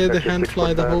 They say they hand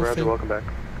fly the whole thing. Welcome back.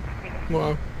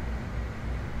 Wow.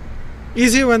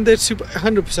 Easier when there's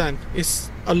 100%.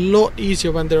 It's a lot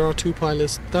easier when there are two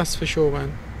pilots, that's for sure,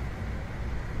 man.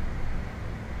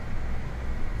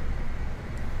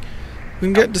 We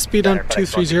can get the speed on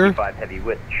 230,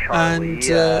 and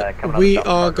we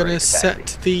are going to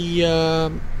set the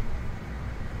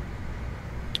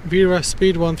VRS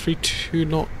speed 132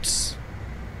 knots.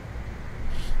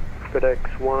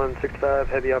 FedEx 165,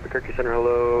 heavy Albuquerque Center,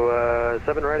 hello,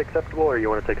 7 right acceptable, or you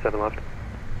want to take 7 left? We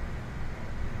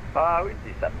can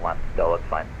do 7 left still, it's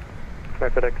fine.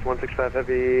 Alright, FedEx 165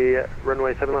 heavy,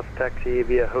 runway 7 left, taxi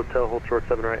via hotel, hold short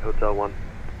 7 right, hotel 1.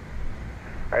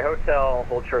 Alright, hotel,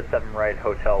 hold short 7 right,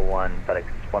 hotel 1, FedEx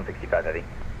 165 heavy.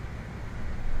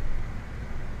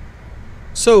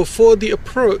 So for the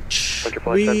approach, flight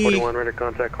 1041, radar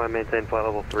contact, climb, maintain flight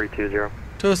level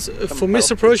 320. For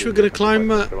missed approach, we're going to climb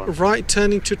right,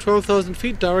 turning to 12,000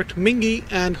 feet, direct Mingy,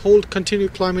 and hold, continue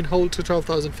climbing, hold to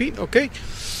 12,000 feet, okay?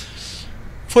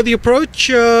 For the approach,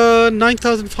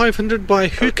 9,500 by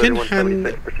Hukin,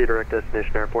 and... Proceed direct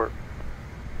destination airport.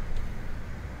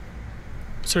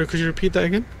 Sorry, could you repeat that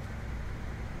again?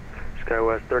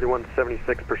 SkyWest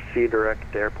 3176, proceed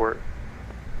direct to airport.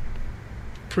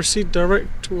 Proceed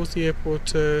direct towards the airport,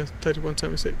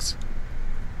 3176.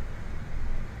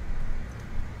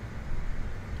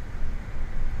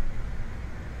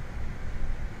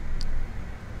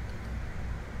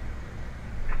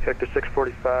 Sector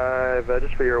 645,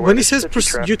 just for your When he awareness,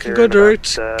 says you can go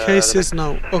direct cases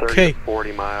now, okay.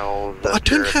 40 miles. But I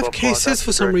don't have cases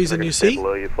for some reason, you see.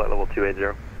 Below you, flight level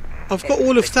 280. I've got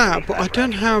all of that, but I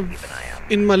don't have,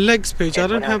 in my legs page, I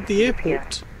don't have the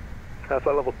airport. Flight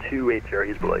level 280,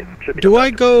 he's below you. Should be Do I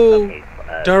go Okay,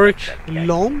 direct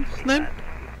long then?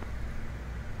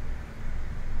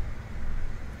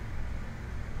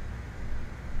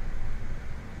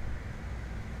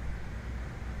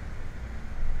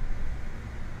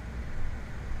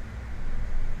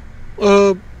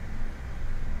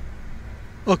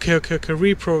 Okay,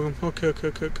 reprogram. Okay.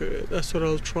 That's what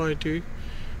I'll try to do.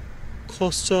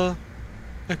 Costa,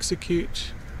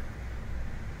 execute.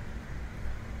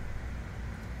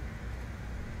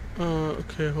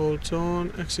 Okay, hold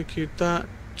on. Execute that.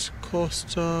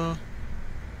 Costa.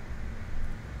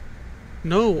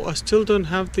 No, I still don't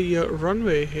have the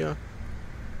runway here.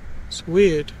 It's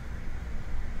weird.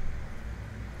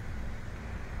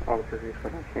 Officer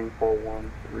Houston, King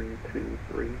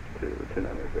 41323 to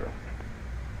 290.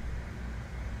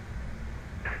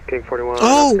 King 41.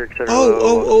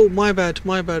 Oh, my bad.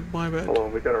 Hold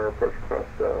on, we got our approach request,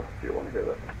 do you want to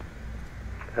hear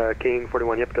that? King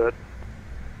 41, yep, go ahead.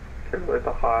 Okay, it's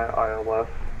a high ILS,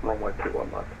 runway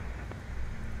 21 left.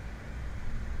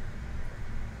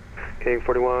 King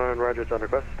 41, roger, it's on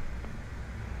request.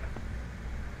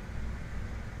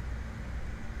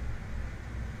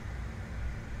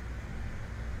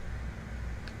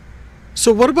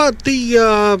 So what about the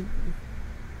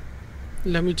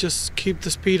let me just keep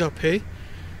the speed up here.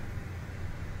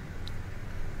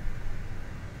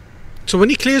 So when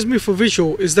he clears me for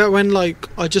visual, is that when like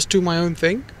I just do my own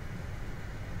thing?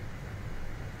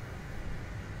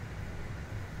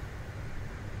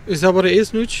 Is that what it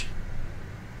is, Nooch?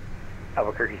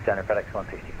 Albuquerque Center, FedEx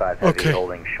 165, heavy Okay.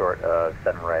 holding short of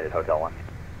 7 right at Hotel 1.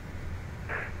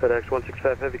 FedEx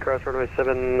 165, heavy cross runway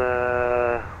 7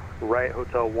 right,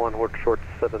 Hotel 1, hold short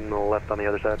 7 left on the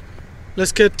other side.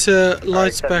 Let's get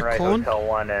lights back right, on. Hotel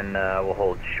 1, and we'll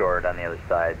hold short on the other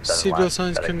side. Seatbelt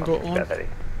signs can go on. 165 heavy.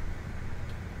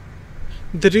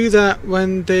 They do that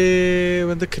when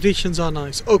the conditions are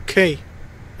nice. Okay,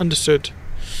 understood.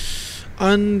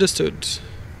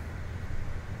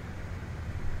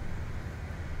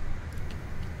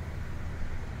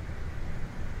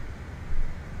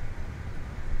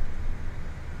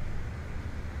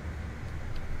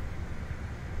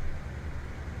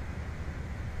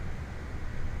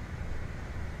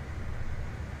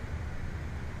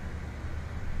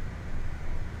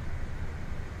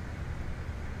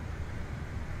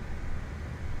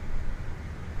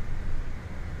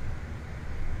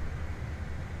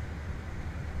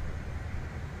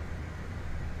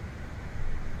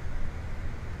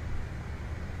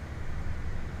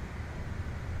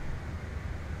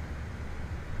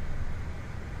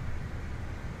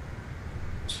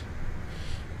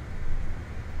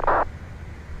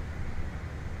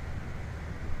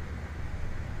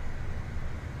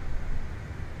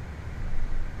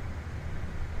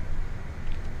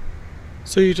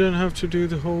 So you don't have to do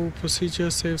the whole procedure,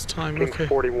 saves time. King Okay.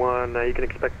 41, you can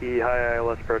expect the high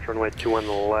ILS approach runway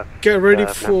 21 left. Get ready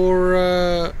now.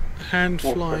 for hand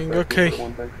flying. Okay.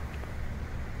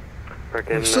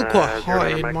 American, Still quite 09 high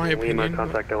in Mike my Lima, opinion.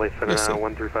 contact LA Let's Center see.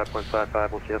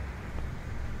 135.55, we'll see you.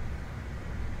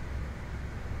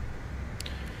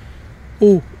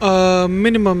 Oh,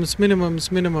 minimums.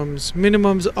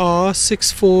 Minimums are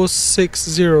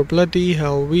 6460. Bloody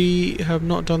hell, we have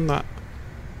not done that.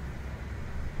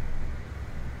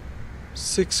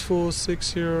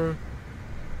 6460.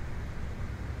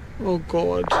 Oh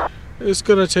god, it's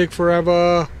gonna take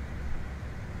forever.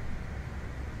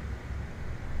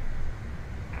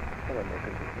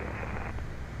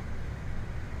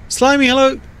 Slimy,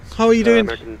 hello. How are you doing?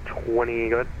 American 20,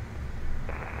 go ahead.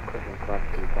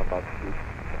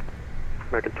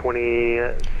 American 20,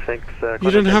 thanks.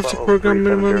 You don't have to program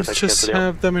minimums, just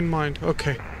have them in mind.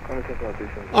 Okay.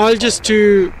 I'll just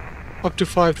do up to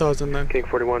 5,000 then. King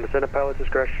 41, descend at pilot's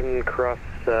discretion, cross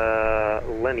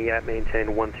Lenny at maintain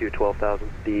 12,000.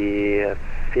 The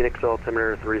Phoenix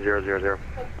altimeter 3000.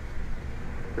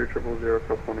 3000,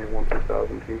 cross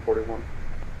 12000, Team 41.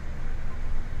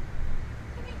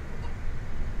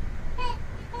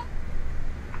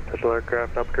 Special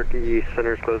aircraft, Albuquerque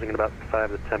Center is closing in about 5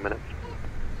 to 10 minutes.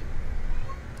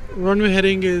 Runway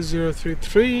heading is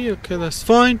 033. Okay, that's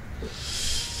fine.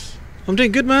 I'm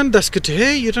doing good, man. That's good to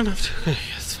hear. You don't have to... Okay,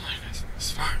 it's fine.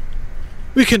 It's fine.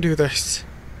 We can do this.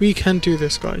 We can do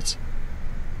this, guys.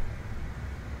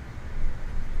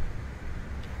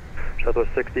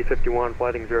 Southwest 6051,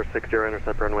 flighting 060,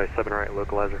 intercept runway 7 right,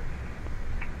 localizer.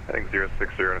 Heading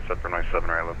 060, intercept runway 7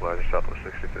 right, localizer, Southwest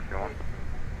 6051.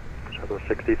 Southwest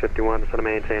 6051, descend to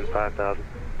maintain 5,000.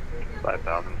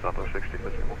 5000, Southwest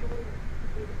 6051.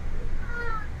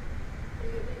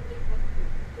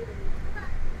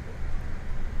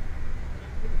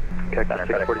 Cactus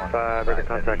 645, ready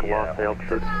contact lost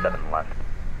altitude. 7 left.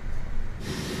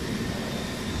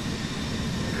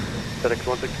 FedEx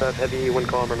 165 heavy, wind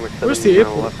calm, runway 7. Where's the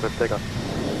airport? Left, clear takeoff.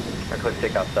 Clear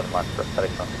takeoff 7 left for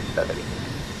FedEx 165 heavy.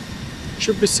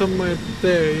 Should be somewhere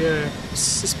there, yeah.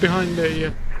 It's behind there,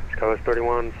 yeah. Southwest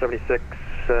 3176,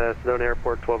 Sedona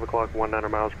Airport, 12 o'clock, 19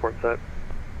 miles, port set.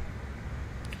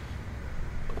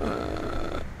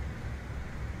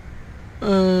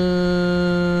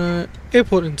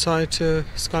 Airport inside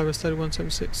Skywest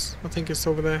 3176. I think it's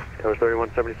over there. Southwest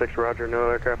 3176, roger, no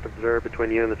aircraft observed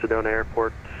between you and the Sedona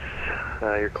Airport.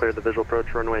 You're cleared the visual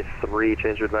approach, runway 3,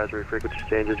 change to advisory, frequency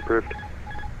change is approved.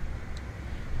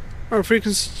 Our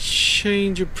frequency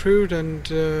change approved and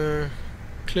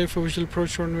clear for visual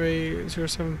approach runway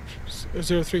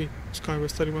 0703,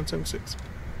 Skywest 3176.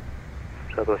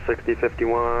 Southwest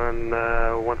 6051,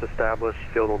 once established,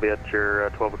 field will be at your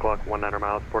 12 o'clock, 19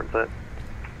 miles, port set.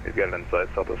 We've got it inside,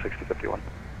 Southwest 6051.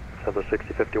 Southwest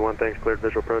 6051, thanks, cleared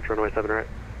visual approach, runway 7 right.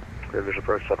 Clear visual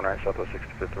approach 7 right, Southwest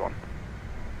 6051.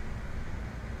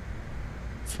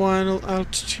 Final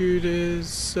altitude is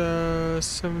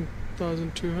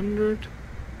 7,200.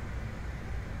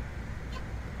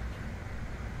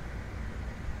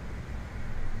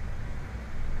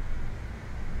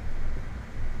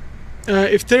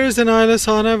 If there is an ILS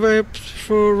on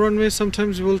for runway,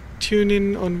 sometimes we'll tune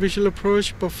in on visual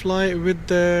approach but fly with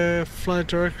the flight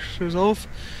directors off,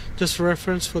 just for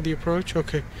reference for the approach.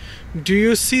 Okay. Do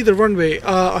you see the runway?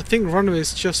 I think runway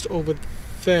is just over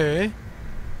there.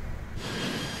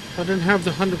 I don't have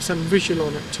the 100% visual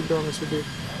on it, to be honest with you.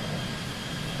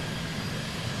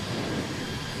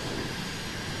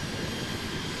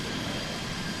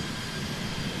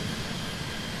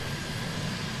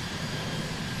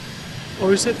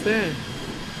 Or is it there?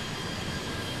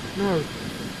 No.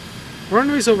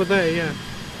 Runway's over there, yeah.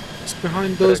 It's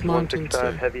behind those mountains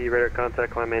there. Heavy radar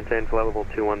contact, climb maintain, flight level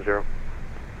 210.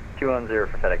 210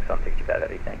 for FedEx 165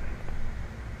 heavy, thanks.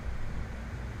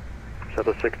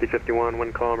 Southwest 6051,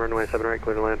 wind calm, runway 7 right,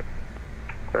 clear to land.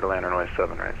 Clear to land, runway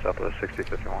 7 right, Southwest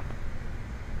 6051.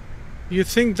 You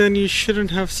think then you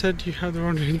shouldn't have said you have the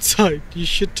runway in sight. You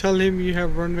should tell him you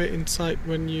have runway in sight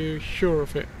when you're sure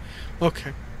of it.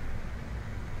 Okay.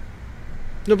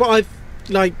 No, but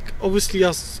obviously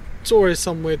I saw it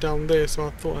somewhere down there, so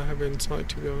I thought I have it in sight,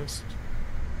 to be honest.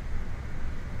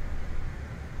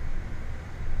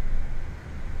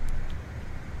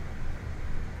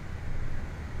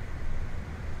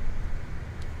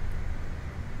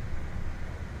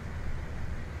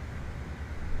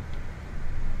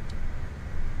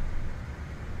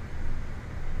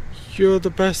 You're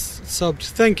the best subbed.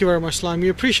 Thank you very much, Slime. We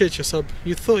appreciate your sub.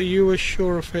 You thought you were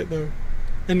sure of it, though.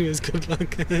 Anyways, good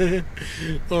luck.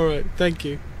 Alright, thank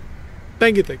you.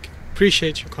 Thank you.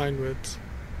 Appreciate your kind words.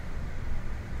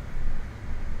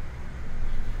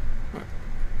 Right.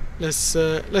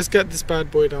 Let's get this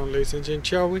bad boy down, ladies and gentlemen,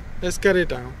 shall we? Let's get it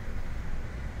down.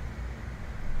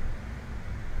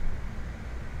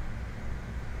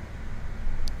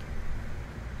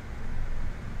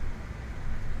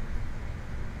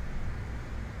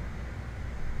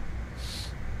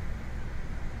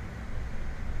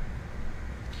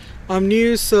 I'm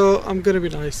new, so I'm gonna be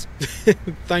nice.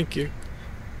 Thank you.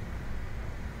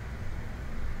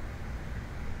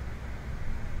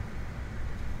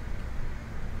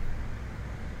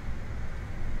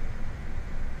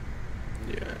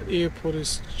 Yeah, the airport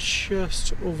is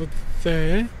just over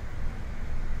there.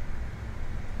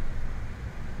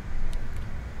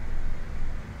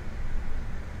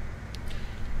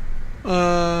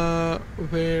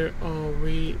 Where are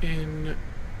we in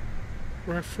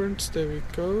reference? There we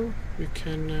go. We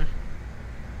can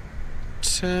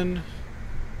turn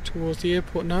towards the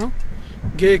airport now.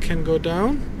 Gear can go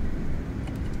down.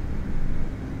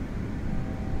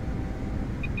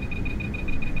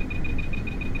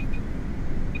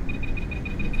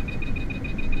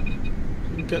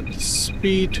 Get the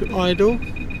speed to idle.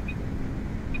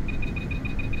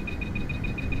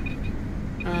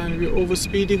 And we're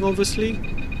overspeeding, obviously.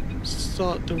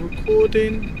 Start the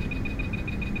recording.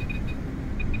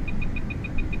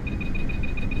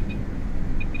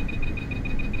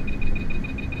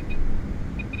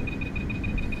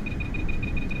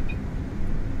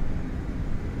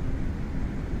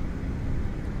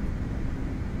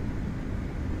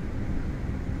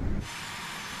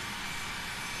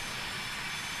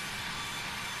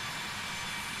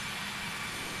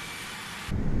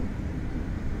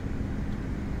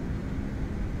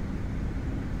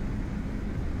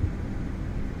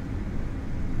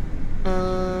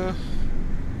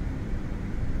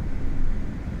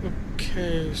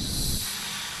 Okay,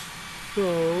 so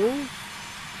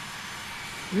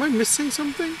am I missing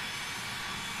something?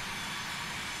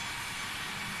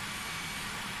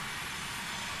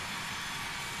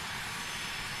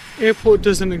 Airport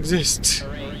doesn't exist.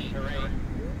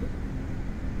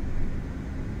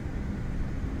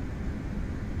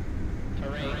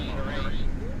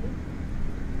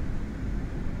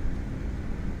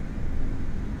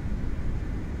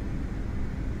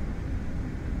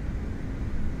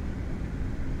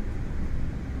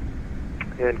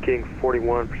 And King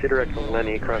 41, proceed direct from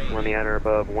Lenny, cross Lenny at or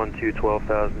above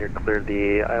 12,000. You're cleared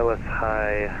the ILS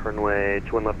high, runway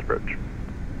 21 left approach.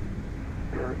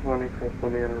 Direct Lenny, cross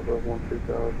Lenny at or above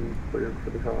 12,000, cleared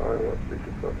for the high ILS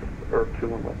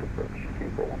 21 left approach,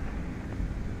 King 41.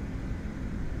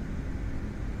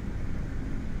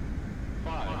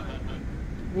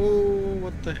 Whoa,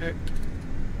 what the heck?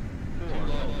 Too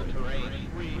low terrain,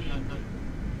 300.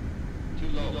 Too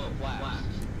low flaps.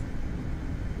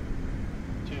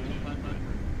 200.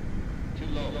 Too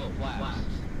low flaps.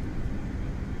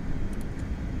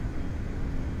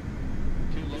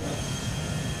 Too low.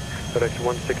 FedEx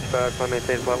 165, climb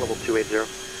maintain flight level 280.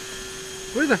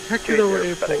 Where the heck is our FedEx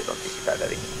airport? 165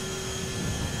 Eddie.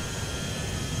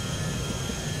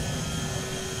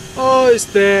 Oh, it's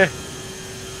there.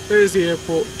 There's the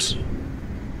airport.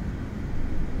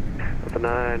 Alpha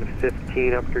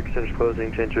 915, up creek centers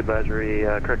closing, change to advisory,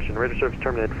 correction, radar service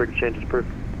terminated, frequency change is approved.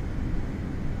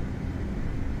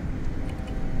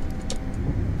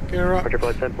 Gear up. Roger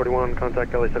flight 1041,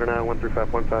 contact LA Center now,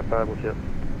 135155, we'll see you.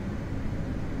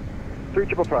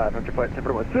 3555, Roger flight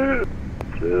 1041,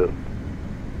 see you.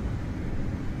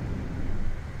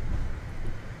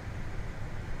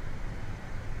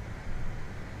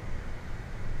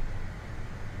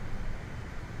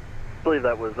 I believe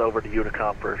that was over to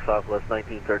Unicom for Southwest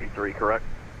 1933, correct?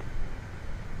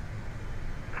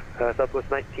 Southwest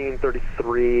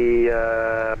 1933,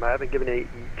 I haven't given it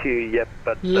to you yet,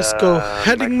 but... Let's go.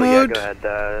 Heading mode. Yeah, go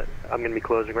ahead. I'm going to be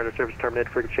closing. Radar service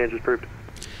terminated. Frequency change is approved.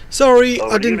 Sorry,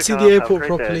 Over I to didn't see Unicom, the have a airport great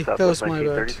day, properly. That was Southwest my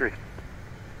bad. 1933.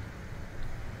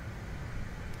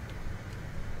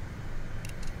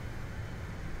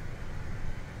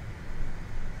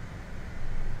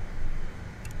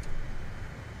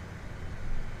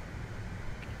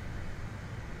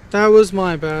 That was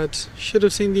my bad. Should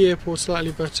have seen the airport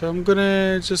slightly better. I'm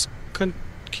gonna just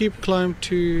keep climb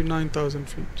to 9,000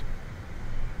 feet.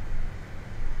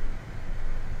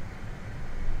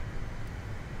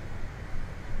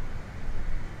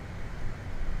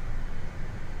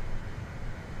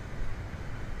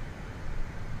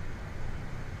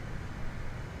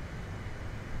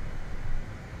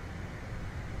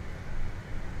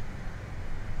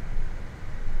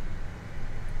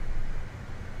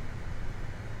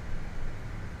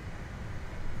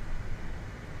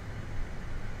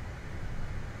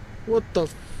 What the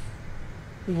f...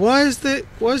 Why is it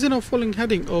not following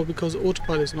heading? Oh, because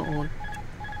autopilot is not on.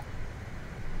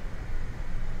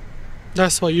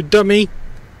 That's why, you dummy!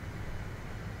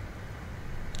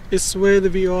 It's where the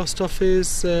VR stuff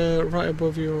is, right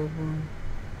above your...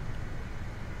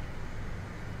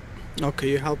 Okay,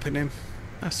 you're helping him.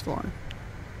 That's fine.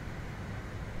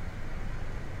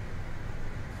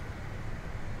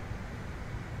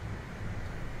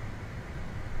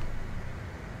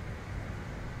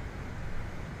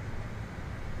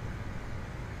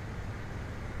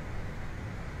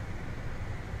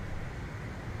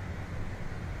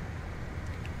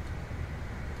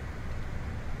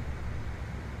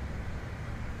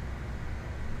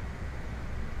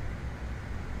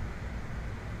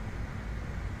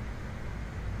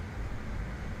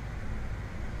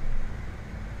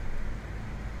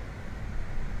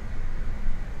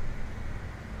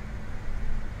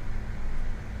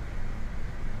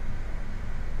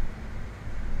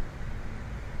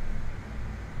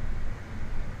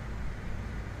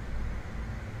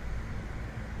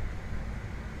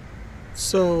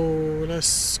 So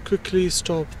let's quickly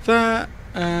stop that,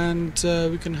 and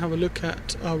we can have a look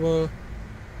at our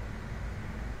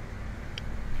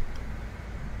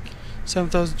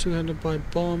 7,200 by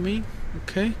Balmy.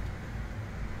 Okay.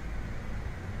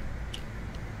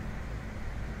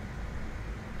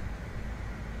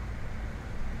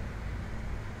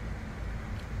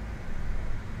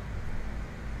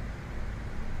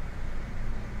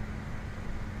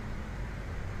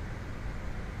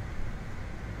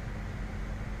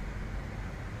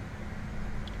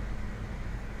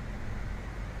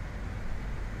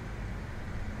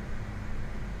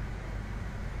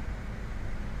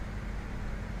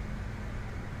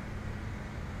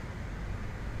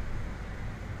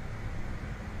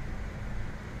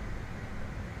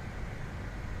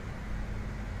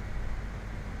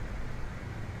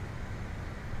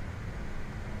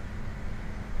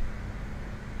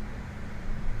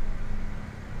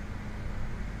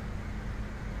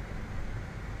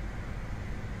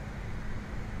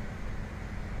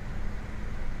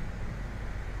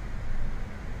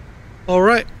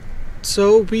 Alright,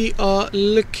 so we are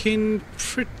looking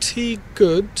pretty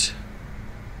good.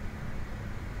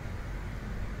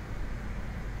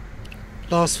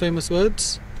 Last famous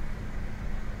words.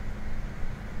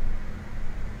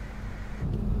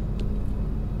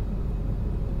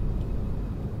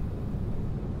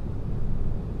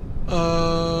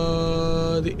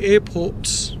 The airport.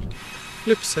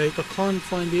 Flip's sake, I can't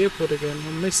find the airport again.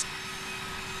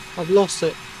 I've lost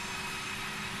it.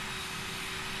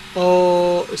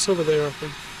 Oh, it's over there, I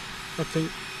think.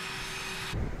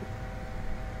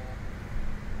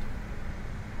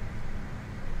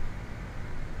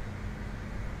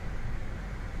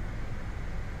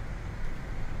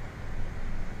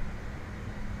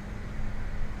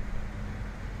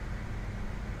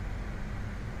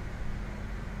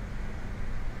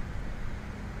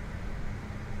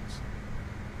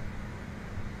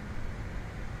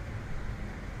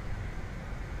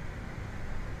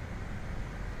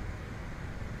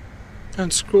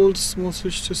 And scroll the small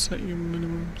switch to set your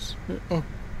minimums. Oh.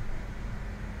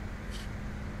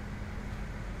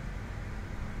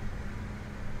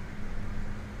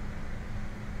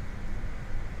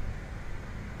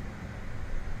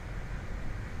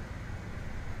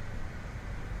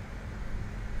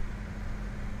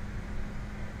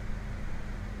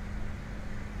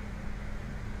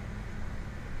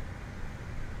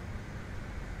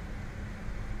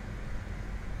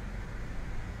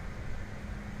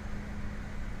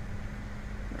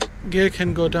 Gear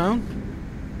can go down.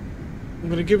 I'm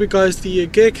going to give you guys the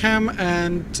gear cam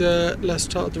and let's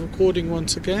start the recording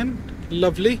once again.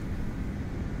 Lovely.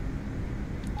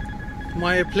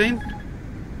 My airplane.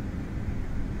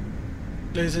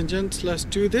 Ladies and gents, let's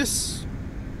do this.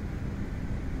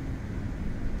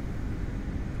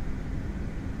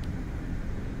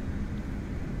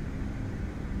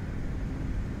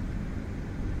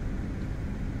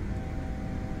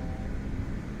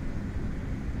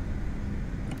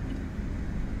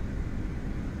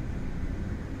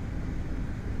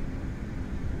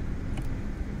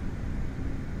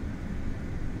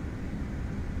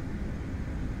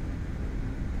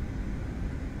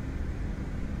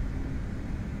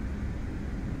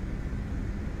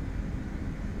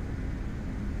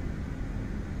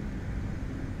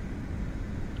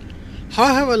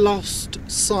 How have I lost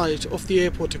sight of the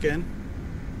airport again?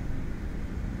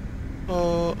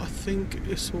 I think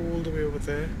it's all the way over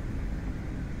there.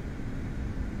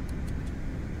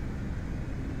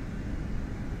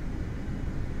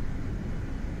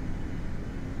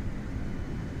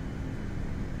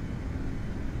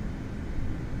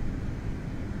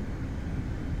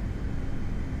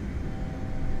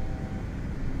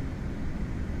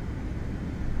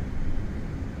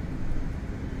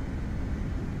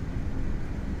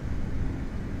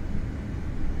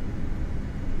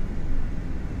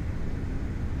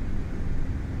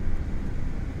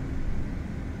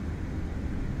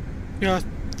 Yeah, I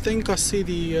think I see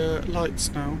the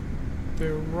lights now.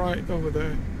 They're right over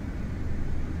there.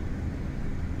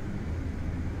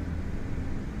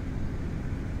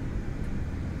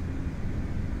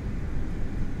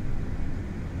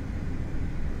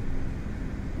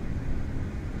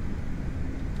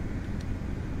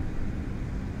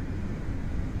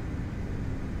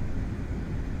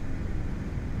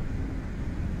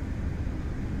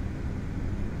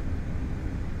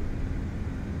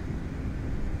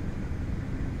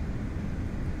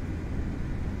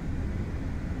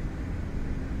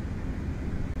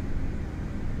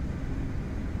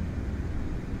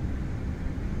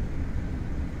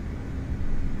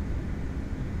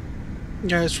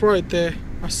 Yeah, it's right there.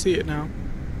 I see it now.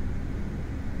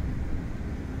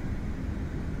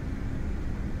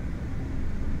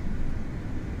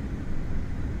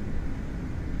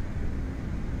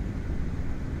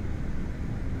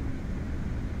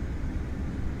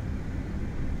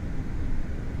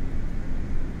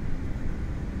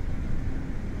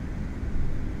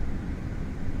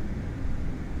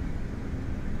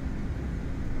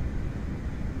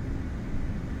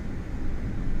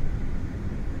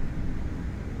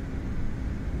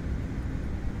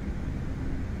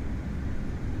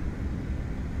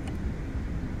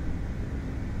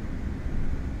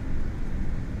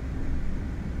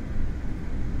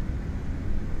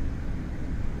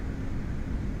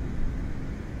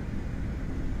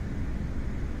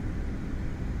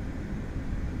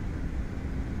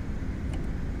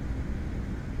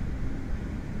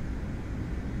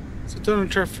 Sedona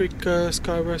traffic,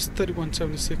 Skywest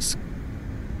 3176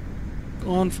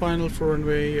 on final for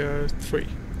runway 3,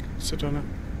 Sedona.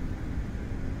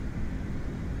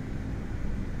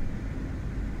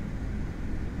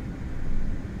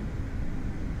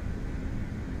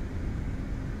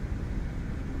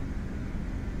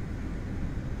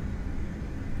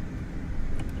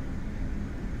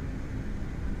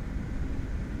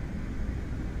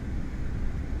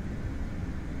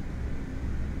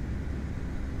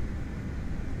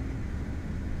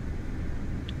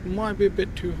 Might be a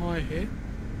bit too high here.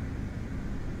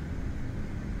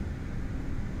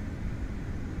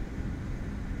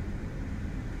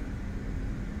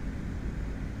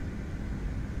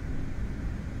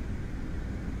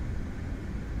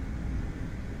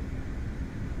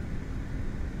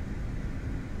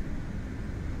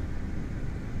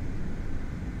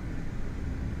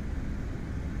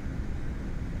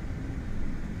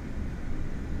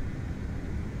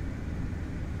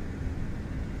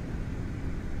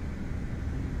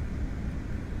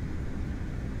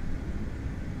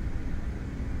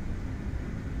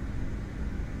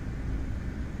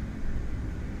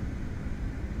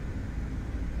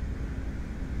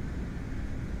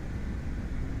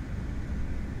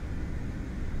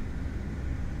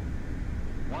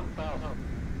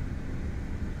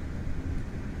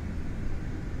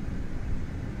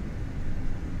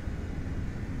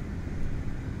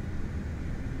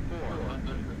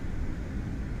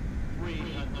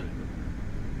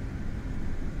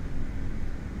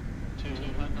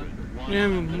 Yeah,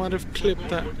 we might have clipped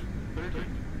that.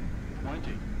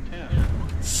 20, 10.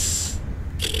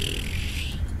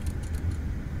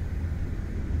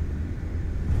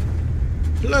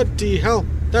 Bloody hell,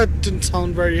 that didn't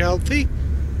sound very healthy.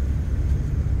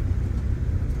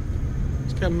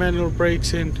 Let's get manual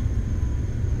brakes in.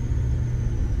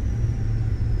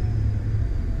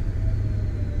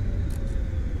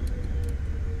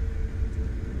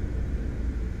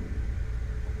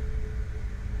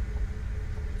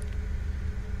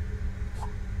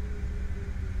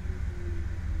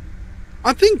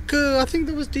 I think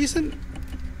that was decent.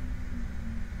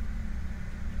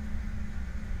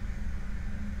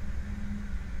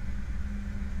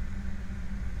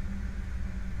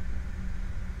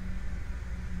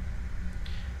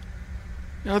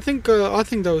 Yeah, I think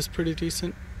that was pretty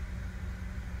decent.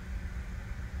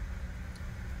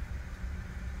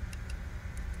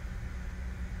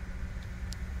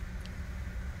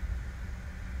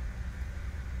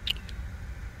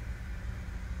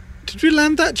 Did we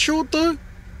land that short though?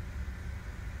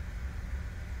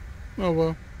 Oh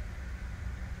well.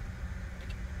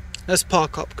 Let's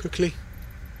park up quickly.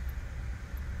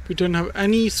 We don't have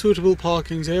any suitable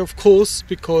parkings here, of course,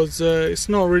 because it's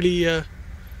not really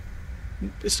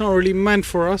meant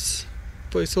for us.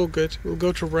 But it's all good. We'll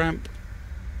go to ramp.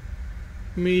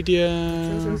 Media.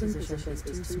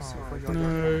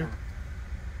 No.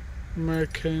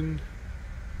 American.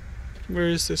 Where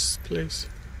is this place?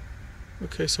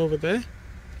 Okay, it's over there.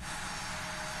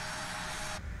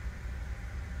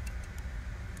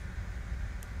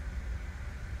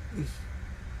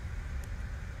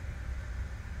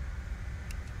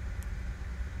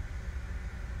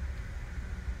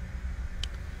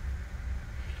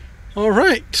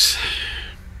 Alright.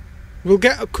 We'll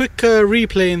get a quick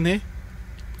replay in there.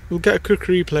 We'll get a quick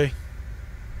replay.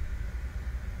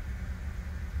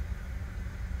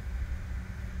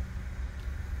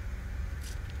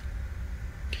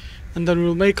 And then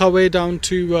we'll make our way down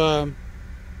to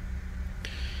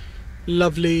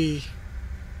lovely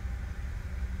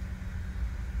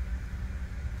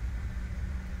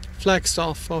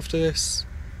Flagstaff after this.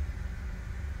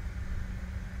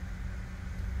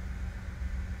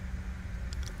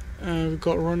 We've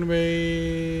got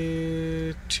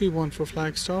runway 21 for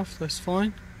Flagstaff, that's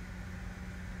fine.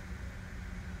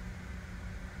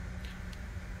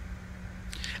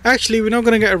 Actually, we're not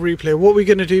going to get a replay. What we're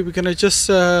going to do, we're going to just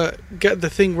get the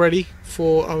thing ready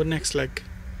for our next leg.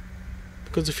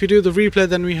 Because if you do the replay,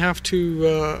 then we have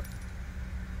to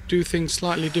do things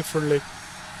slightly differently.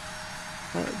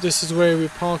 Right, this is where we're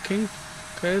parking.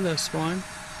 Okay, that's fine.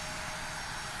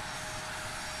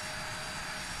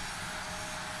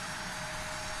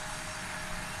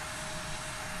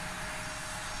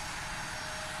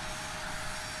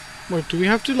 Wait, do we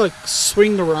have to like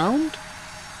swing around?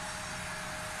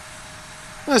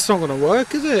 That's not gonna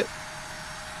work, is it?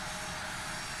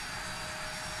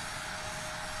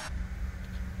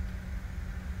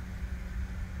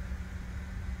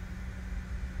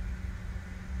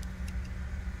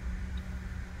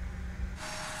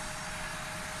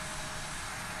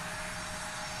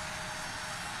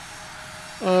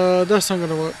 That's not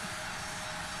gonna work.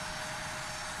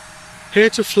 Here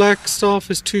to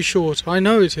Flagstaff is too short. I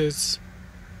know it is.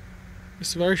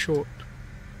 It's very short.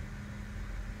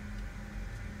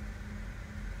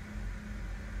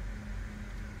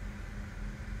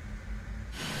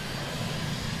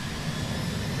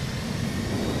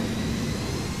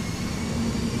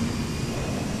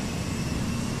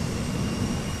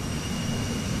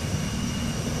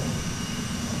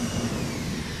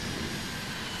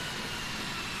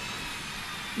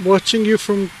 Watching you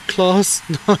from class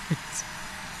 9.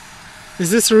 Is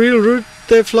this a real route?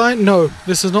 they're flying? No,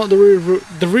 this is not the rear route.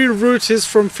 The rear route is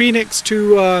from Phoenix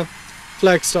to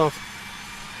Flagstaff.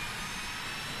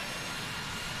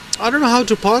 I don't know how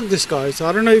to park this, guys.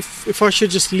 I don't know if I should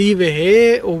just leave it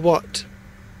here or what.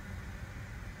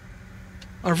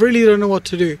 I really don't know what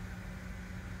to do.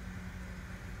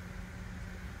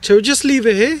 Shall we just leave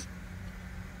it here?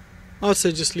 I'll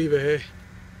say just leave it here.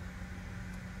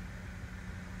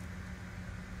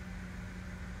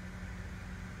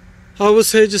 I would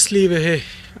say just leave it here.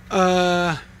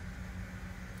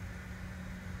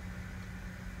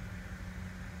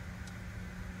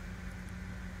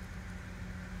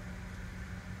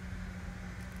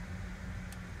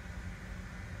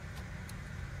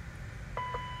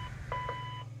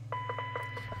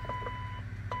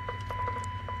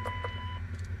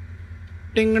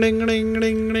 Ding ding ding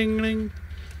ding ding ding.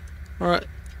 Alright.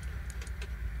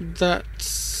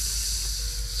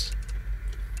 That's...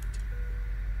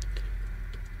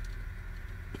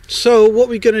 So what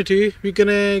we're gonna do, we're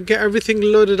gonna get everything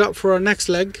loaded up for our next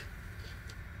leg.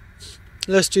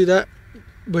 Let's do that.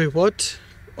 Wait, what?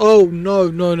 Oh, no,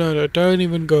 no, no, no. Don't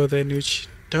even go there, Nooch.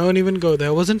 Don't even go there.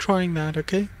 I wasn't trying that,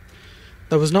 okay?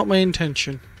 That was not my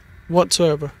intention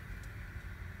whatsoever.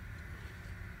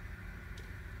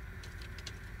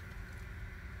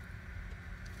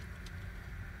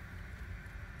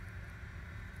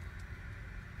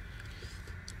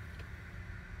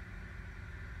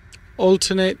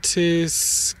 Alternate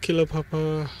is Kilo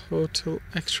Papa Hotel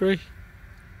X-ray.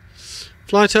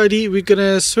 Flight ID, we're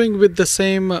gonna swing with the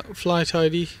same flight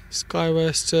ID,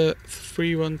 SkyWest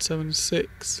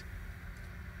 3176.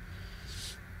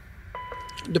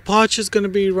 Departure is gonna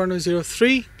be runway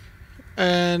 03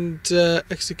 and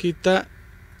execute that.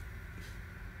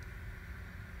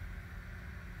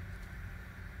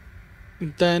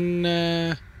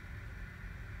 Then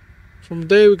from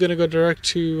there we're gonna go direct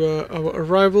to our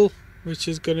arrival, which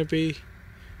is going to be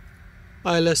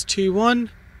ILS-21,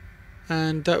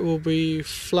 and that will be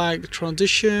flag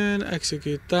transition.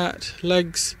 Execute that.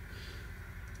 Legs,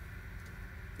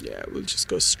 yeah, we'll just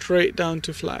go straight down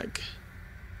to flag.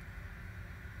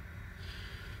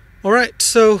 Alright,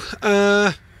 so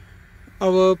our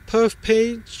perf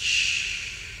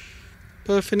page,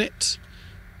 perf init,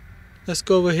 let's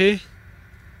go over here.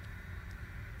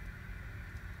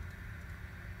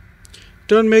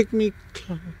 Don't make me...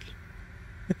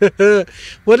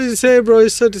 What did you say, bro?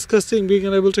 It's so disgusting being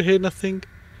unable to hear nothing.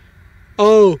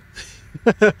 Oh,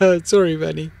 sorry,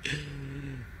 Benny.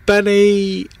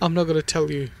 Benny, I'm not gonna tell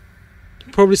you.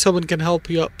 Probably someone can help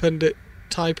you up and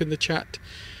type in the chat.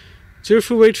 0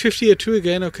 for weight 50 or 2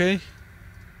 again, okay.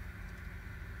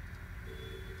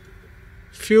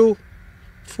 Fuel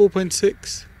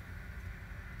 4.6.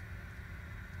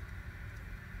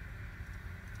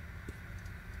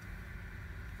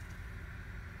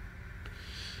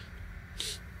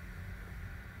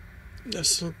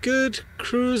 That's all good.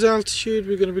 Cruise altitude,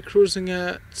 we're going to be cruising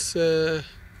at flight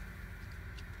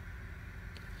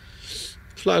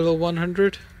level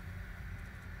 100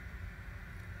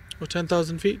 or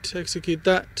 10,000 feet. Execute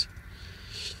that.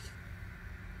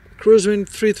 Cruise wind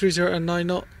 330 and 9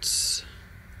 knots.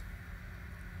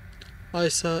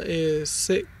 ISA is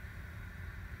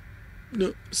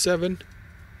 7.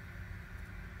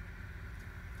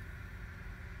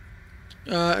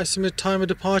 Estimate time of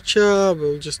departure,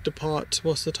 we'll just depart.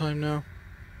 What's the time now?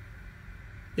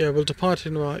 Yeah, we'll depart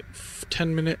in about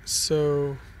 10 minutes,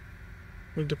 so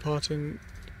we'll depart in...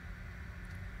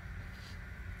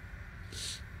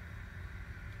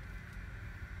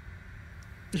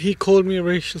 He called me a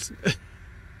racial...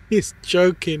 He's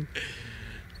joking.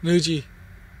 Nuji,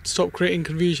 stop creating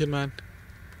confusion, man.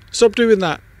 Stop doing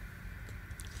that.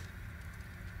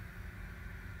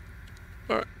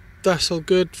 Alright. That's all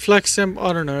good. Flex temp,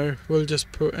 I don't know. We'll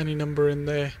just put any number in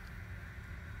there.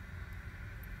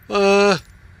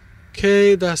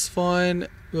 Okay, that's fine.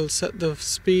 We'll set the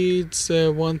speeds.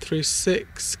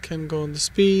 136 can go on the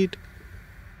speed.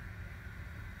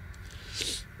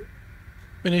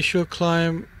 Initial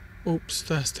climb. Oops,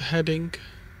 that's the heading.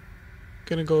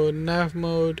 Gonna go nav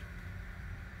mode.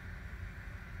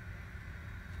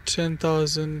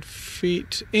 10,000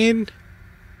 feet in.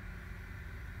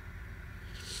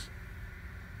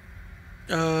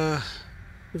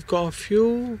 We've got our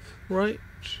fuel, right?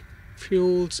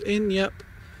 Fuel's in, yep.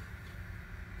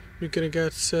 We're gonna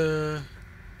get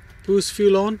boost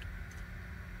fuel on,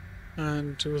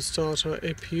 and we'll start our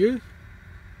APU.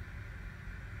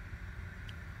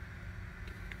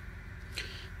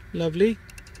 Lovely.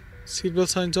 Seatbelt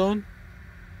signs on.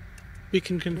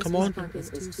 Beacon can come on. This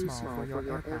is too small for your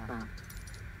aircraft.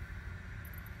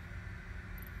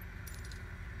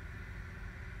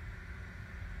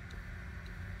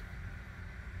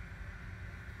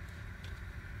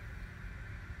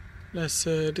 Let's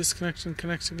disconnect and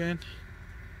connect again.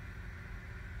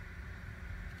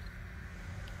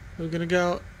 We're gonna get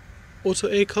out auto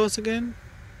ACARS again?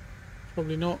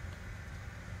 Probably not.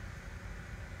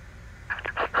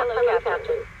 Hello,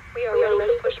 Captain. We are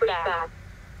ready to push back.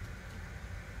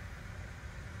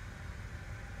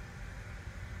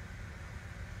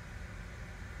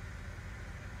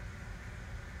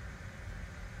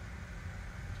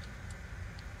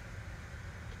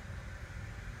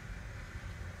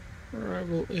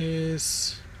 Arrival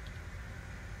is...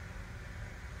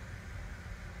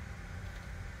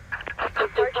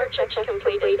 Departure check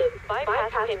completed.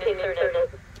 Bypass pin inserted.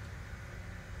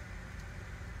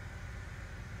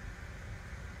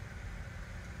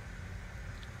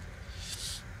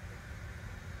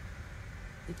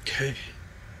 Okay.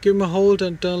 Give him a hold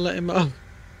and don't let him out.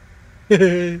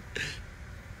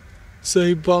 So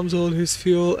he bombs all his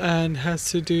fuel and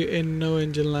has to do a no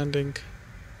engine landing.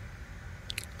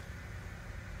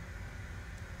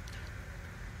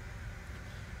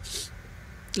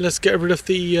 Let's get rid of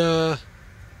the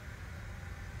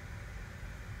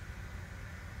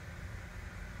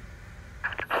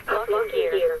Lock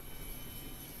gear.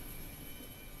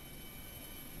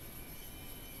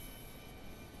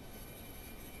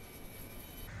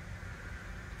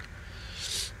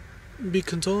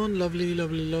 beacons on. Lovely,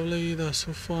 lovely, lovely. That's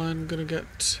so fine. Gonna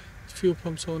get fuel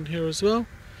pumps on here as well.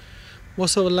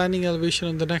 What's our landing elevation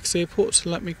on the next airport? So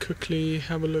let me quickly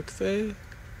have a look there.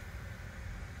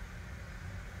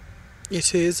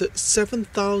 It is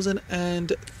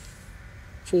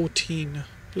 7,014.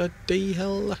 Bloody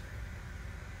hell.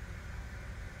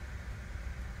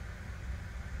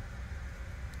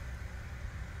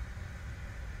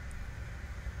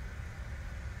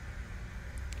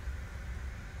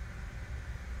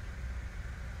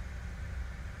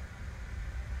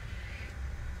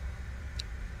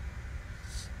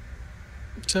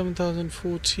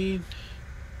 $7,014.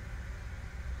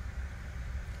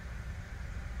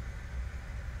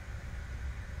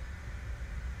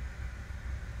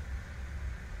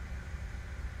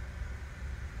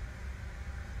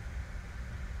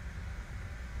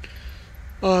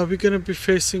 We're gonna be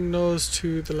facing nose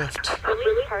to the left.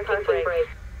 Release parking brake.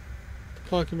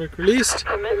 Parking brake released.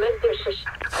 All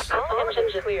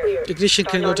engines clear. Ignition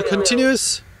can go to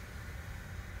continuous.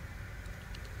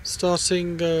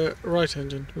 Starting right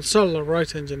engine. We'll start the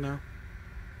right engine now.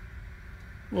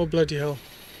 Oh bloody hell.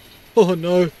 Oh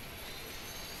no.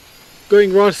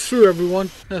 Going right through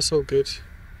everyone. That's all good.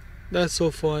 That's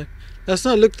all fine. Let's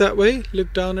not look that way.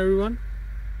 Look down everyone.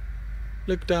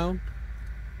 Look down.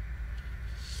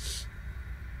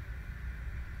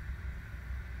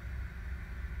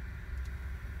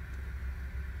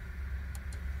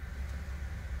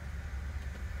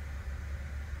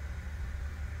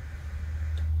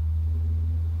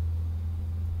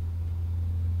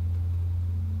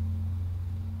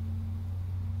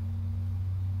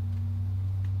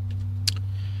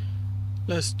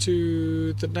 Let's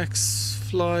do the next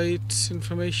flight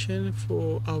information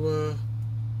for our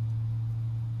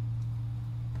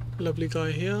lovely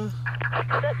guy here.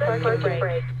 Parking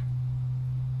brake.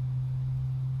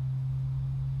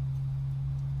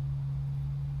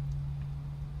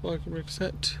 Parking brake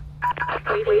set.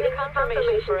 Waiting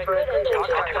confirmation for a good engine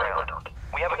start. Ground.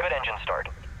 We have a good engine start.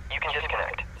 You can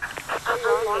disconnect.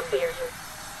 Unlocking clear.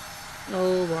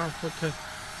 Oh wow, okay.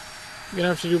 You're gonna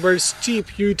have to do a very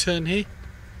steep U-turn here.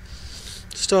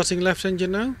 Starting left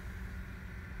engine now.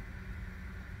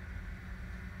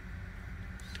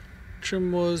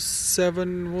 Trim was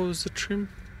 7, what was the trim?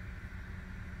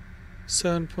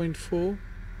 7.4.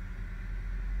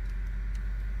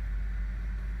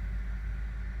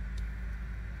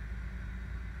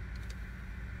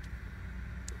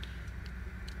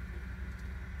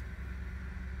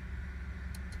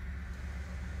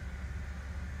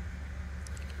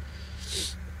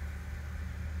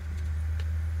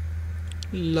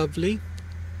 Lovely.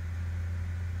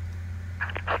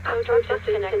 Tow truck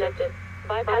disconnected.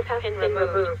 Bypass pin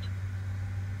removed.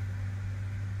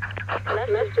 Left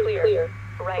is clear.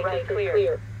 Right is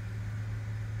clear.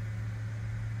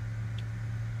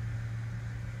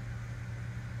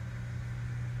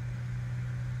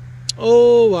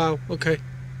 Oh wow, okay.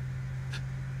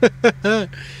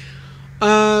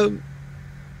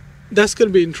 That's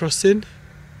gonna be interesting.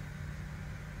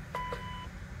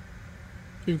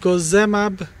 We've got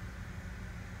Zemab.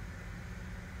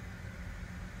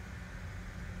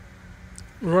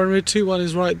 Runway 21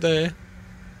 is right there.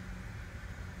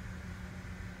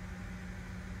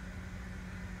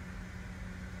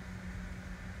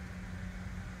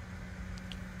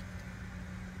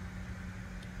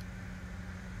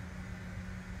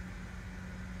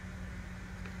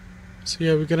 So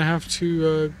yeah, we're gonna have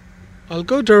to I'll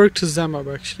go direct to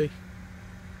Zamab actually.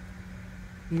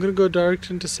 I'm gonna go direct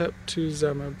intercept to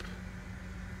Zamab.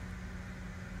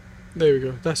 There we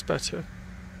go, that's better.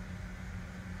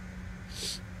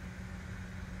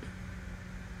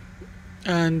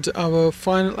 And our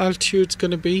final altitude's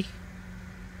gonna be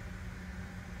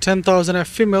 10,000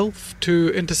 ft to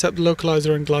intercept the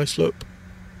localizer and glide slope.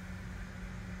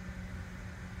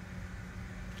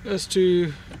 Let's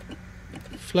do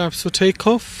flaps for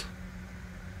takeoff.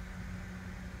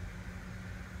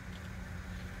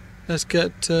 Let's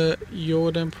get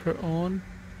yaw damper on.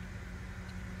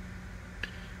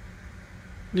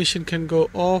 Ignition can go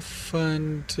off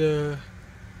and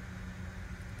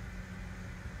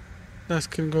that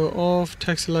can go off.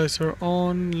 Taxi lights are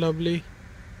on. Lovely.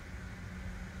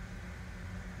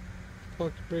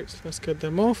 Park brakes, let's get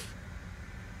them off.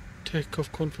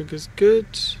 Takeoff config is good.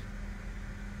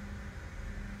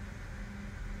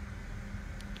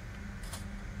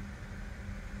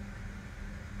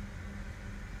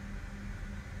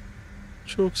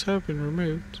 Chokes have been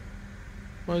removed.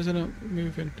 Why is it not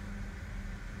moving?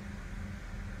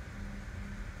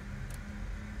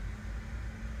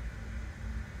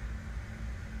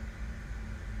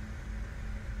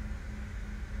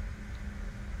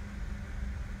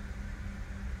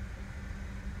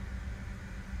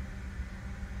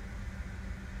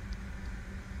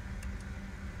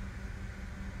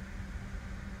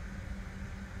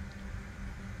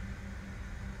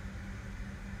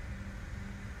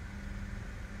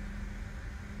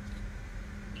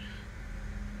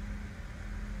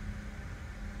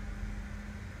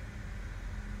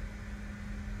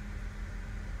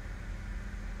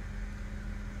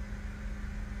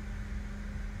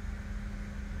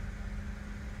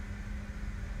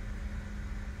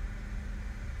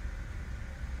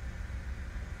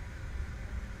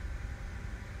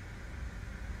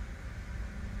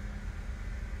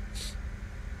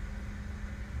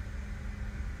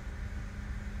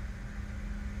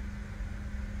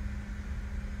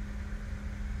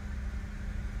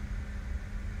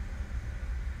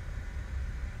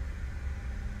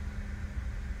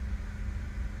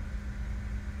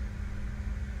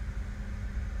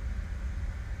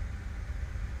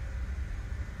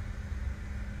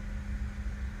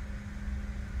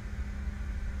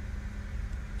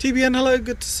 TBN, hello,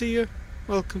 good to see you.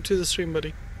 Welcome to the stream,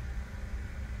 buddy.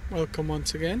 Welcome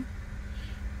once again.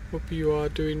 Hope you are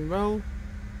doing well.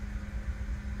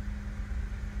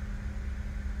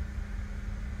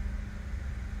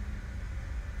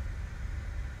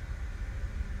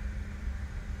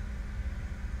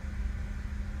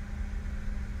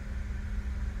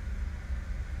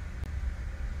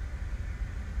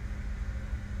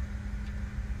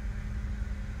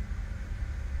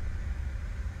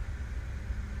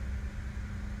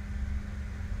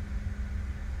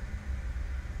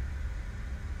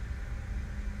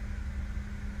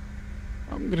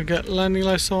 I'm gonna get landing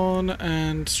lights on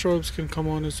and strobes can come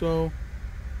on as well.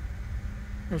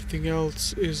 Everything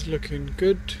else is looking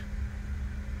good.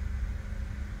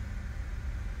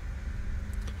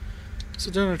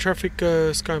 So general traffic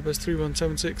Skybus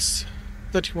 3176,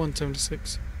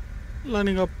 3176.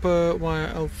 Lining up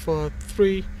via Alpha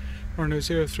 3, or no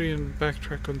 03 and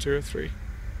backtrack on 03.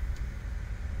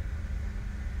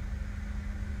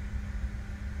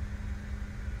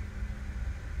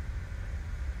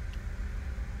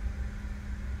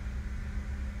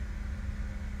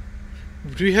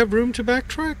 Do we have room to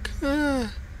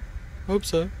backtrack? Hope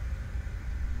so.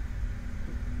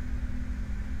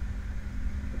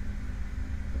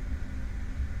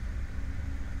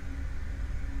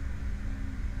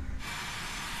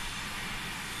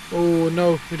 Oh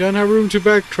no, we don't have room to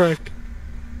backtrack.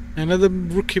 Another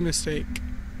rookie mistake.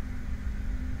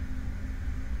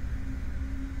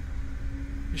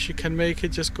 If she can make it,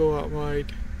 just go out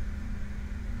wide.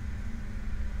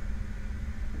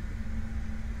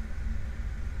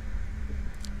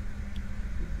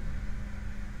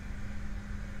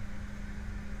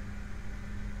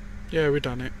 Yeah, we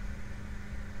done it.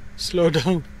 Slow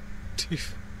down.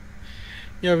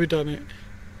 Yeah, we done it.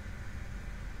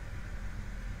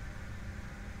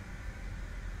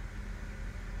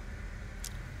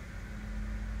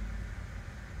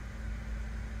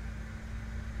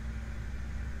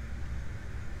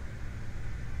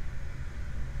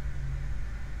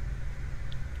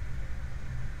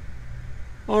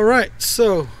 Alright,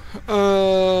 so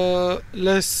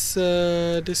let's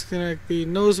disconnect the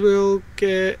nose wheel,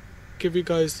 give you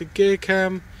guys the gear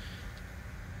cam,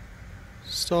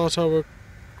 start our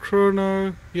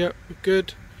chrono. Yep, we're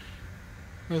good.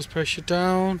 Nose pressure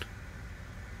down,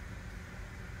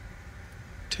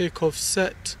 takeoff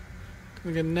set,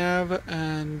 I'm gonna nav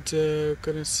and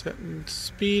gonna set in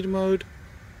speed mode.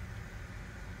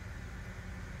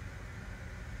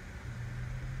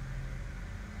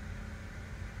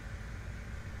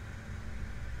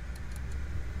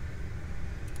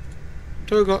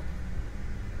 Toga.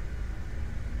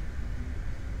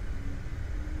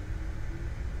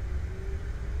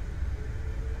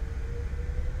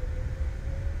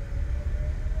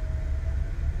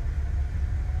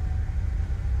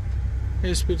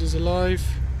 Airspeed is alive.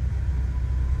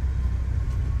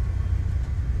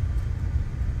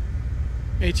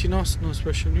 $80 knots, no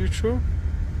special neutral.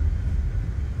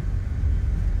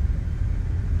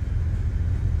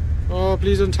 Oh,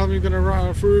 please don't tell me you're gonna run out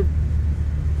of room.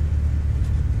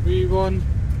 V1.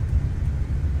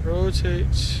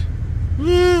 Rotate.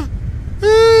 Ah!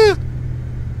 Ah!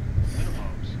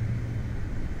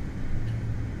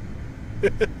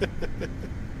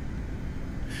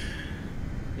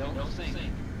 Don't sink.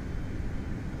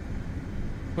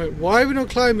 Wait, why are we not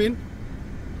climbing?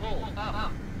 Pull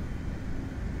up.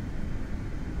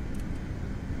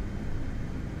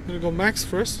 I'm gonna go max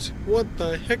first. What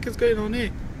the heck is going on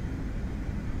here?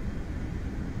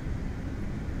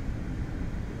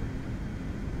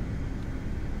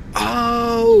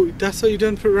 Oh, that's why you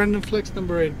don't put random flex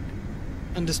number in.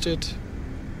 Understood.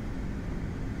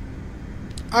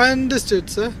 I understood,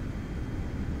 sir.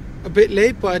 A bit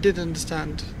late, but I did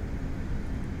understand.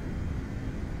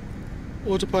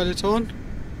 Autopilot on.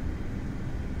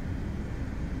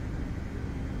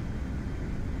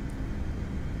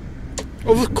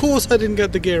 Of course I didn't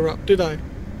get the gear up, did I?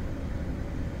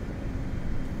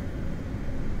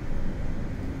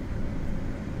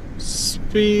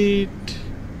 Speed.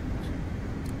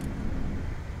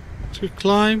 To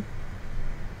climb.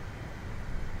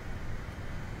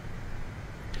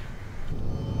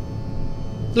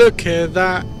 Look here,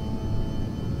 that.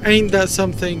 Ain't that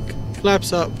something?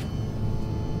 Flaps up. We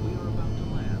are about to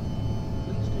land.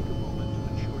 Please take a moment to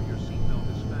ensure your seatbelt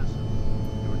is fastened.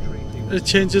 Your tray table It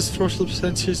changes throttle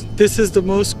percentages. This is the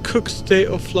most cooked state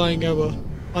of flying ever.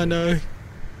 I know.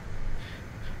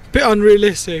 Bit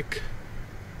unrealistic.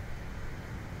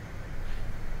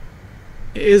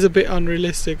 It is a bit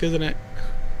unrealistic, isn't it?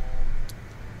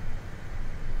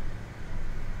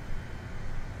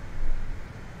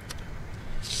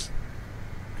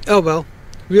 Oh well,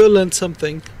 we all learned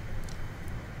something.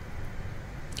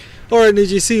 Alright,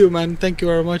 Niji, see you, man. Thank you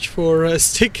very much for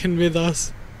sticking with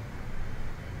us.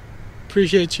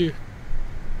 Appreciate you.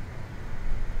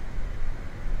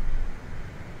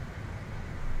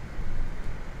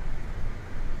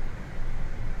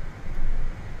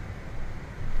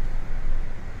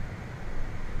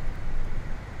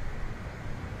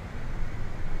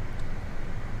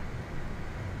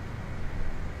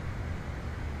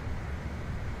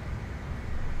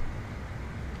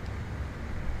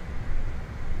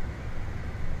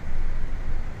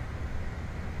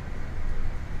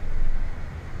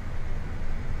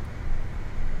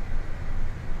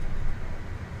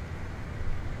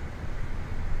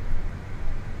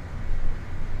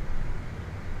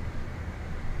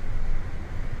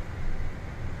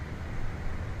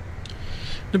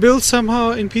 The build somehow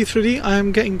in P3D I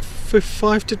am getting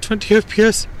 5 to 20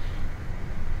 FPS.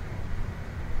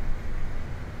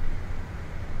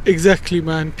 Exactly,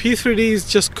 man. P3D is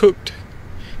just cooked.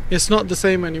 It's not the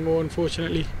same anymore,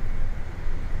 unfortunately.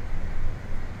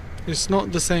 It's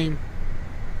not the same.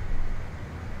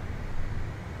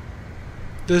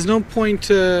 There's no point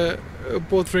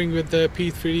bothering with the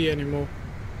P3D anymore.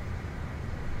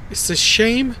 It's a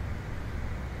shame,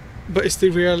 but it's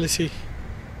the reality.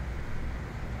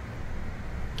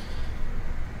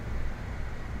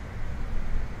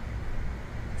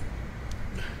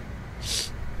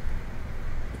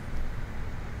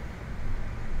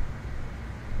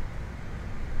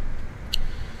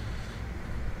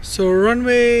 So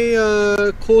runway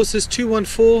course is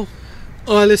 214,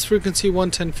 ILS frequency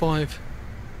 110.5.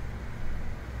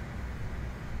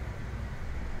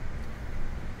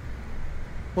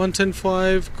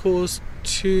 Course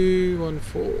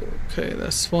 214. Okay,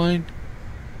 that's fine.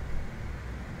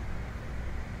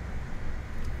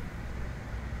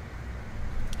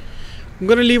 I'm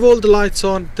gonna leave all the lights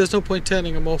on. There's no point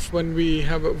turning them off when we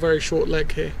have a very short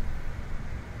leg here.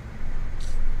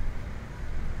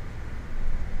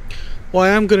 What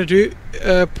I am going to do,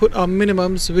 put our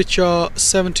minimums, which are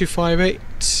 7258.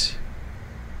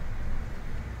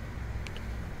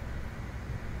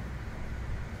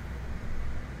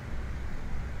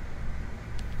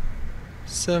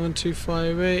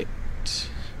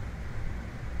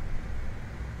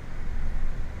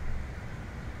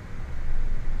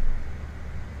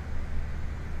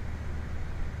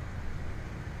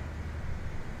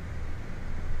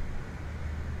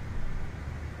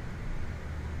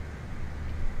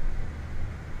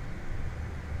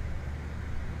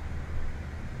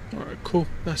 Alright, cool.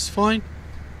 That's fine.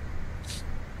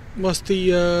 What's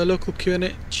the local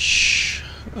QNH?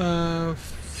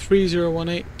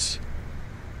 3018.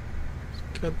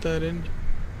 Got that in.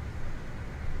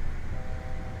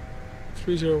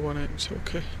 3018.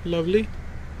 Okay, lovely.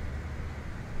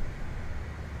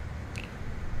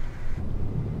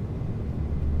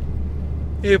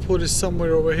 Airport is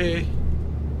somewhere over here.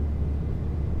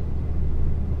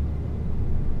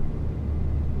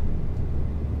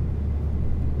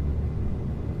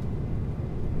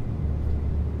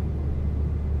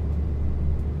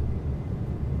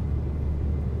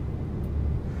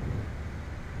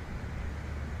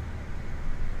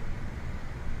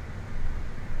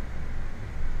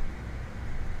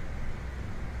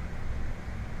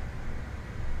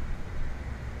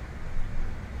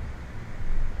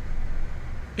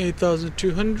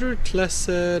 $8,200. Let's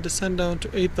descend down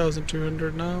to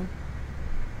 8,200 now.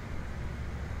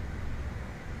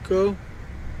 Go.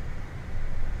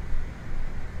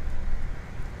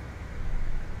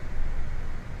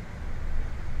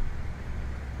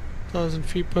 1,000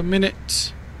 feet per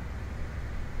minute.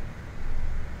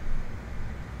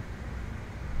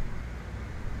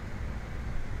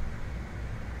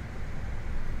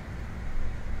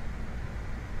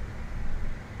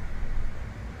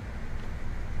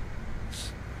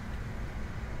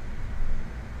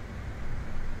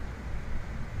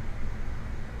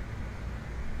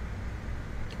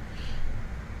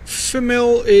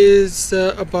 Female is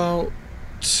about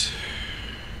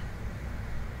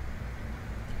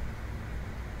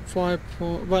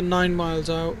 9 miles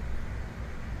out.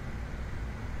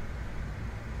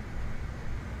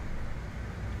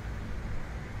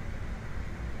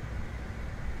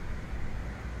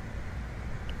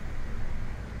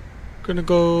 Gonna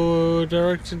go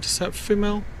direct intercept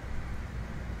female.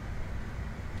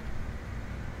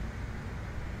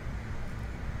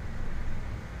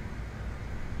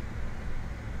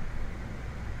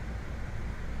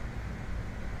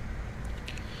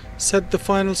 Set the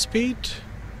final speed.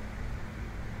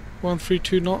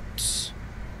 132 knots.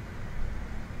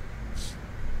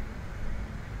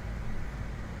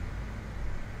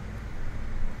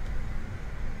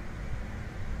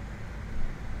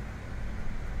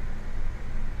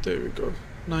 There we go.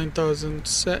 9,000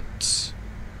 set.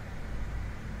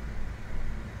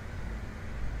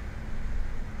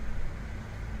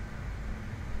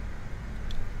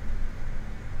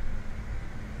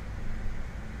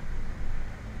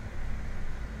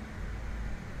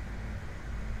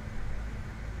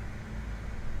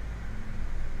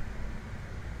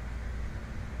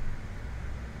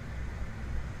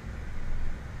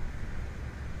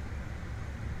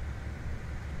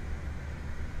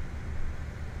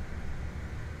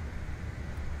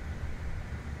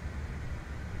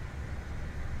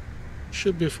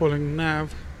 Should be following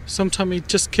nav. Sometimes it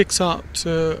just kicks out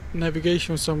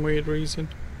navigation for some weird reason.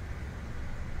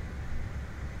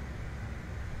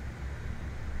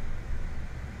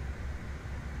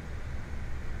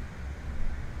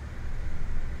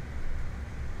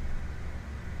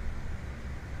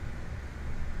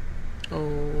 Oh,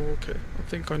 okay. I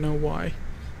think I know why.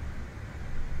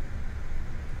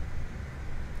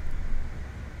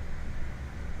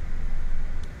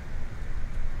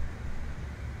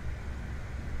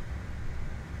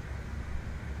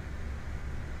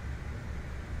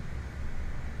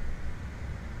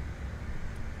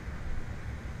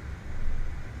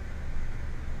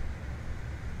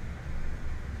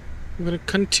 I'm gonna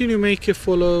continue make it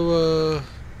follow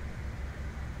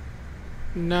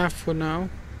nav for now.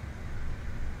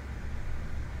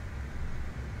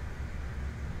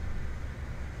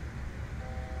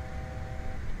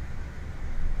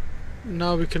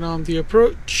 Now we can arm the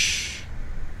approach.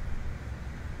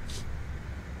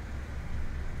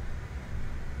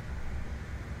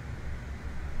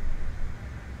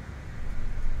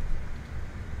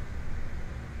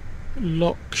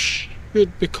 Lock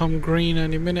should become green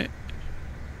any minute.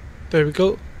 There we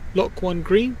go. Lock 1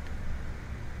 green.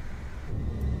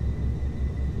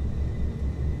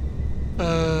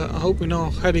 I hope we're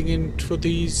not heading in for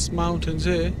these mountains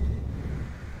here.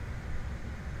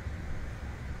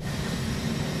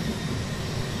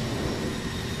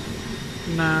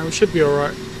 Nah, we should be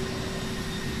alright.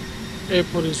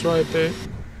 Airport is right there.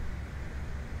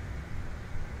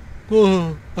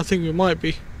 Oh, I think we might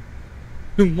be.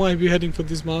 We might be heading for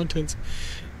these mountains.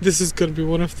 This is gonna be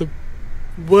one of the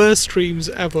worst streams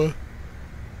ever.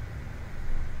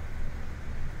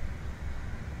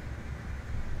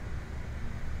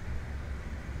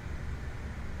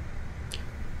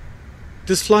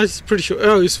 This flight is pretty short.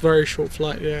 Oh, it's a very short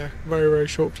flight. Yeah, very, very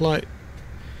short flight.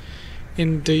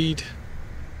 Indeed.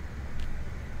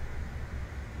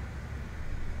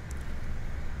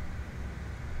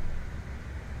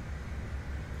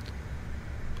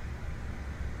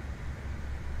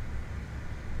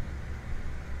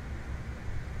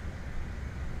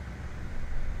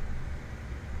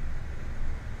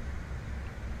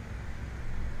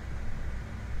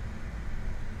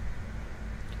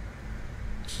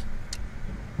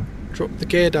 drop the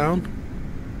gear down.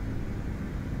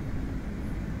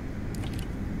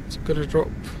 It's gonna drop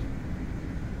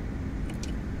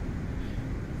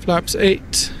flaps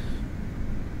 8,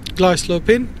 glide slope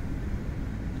in.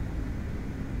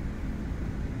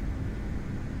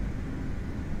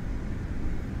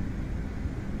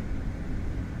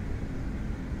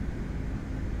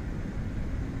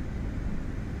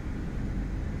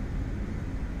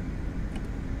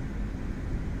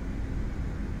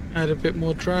 Add a bit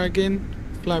more drag in,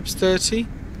 flaps 30.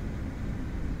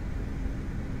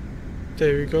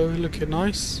 There we go, looking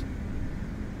nice.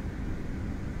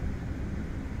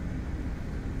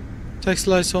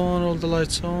 Taxi lights on, all the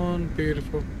lights on,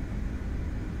 beautiful.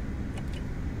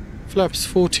 Flaps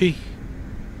 40.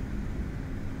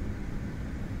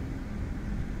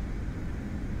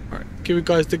 Alright, give you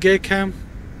guys the gear cam.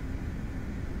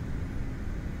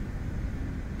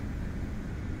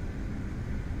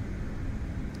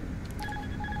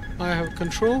 I have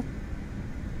control.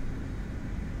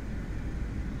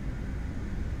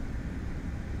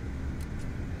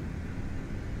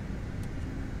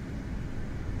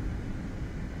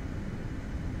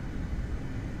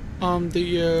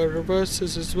 The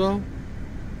reverses as well.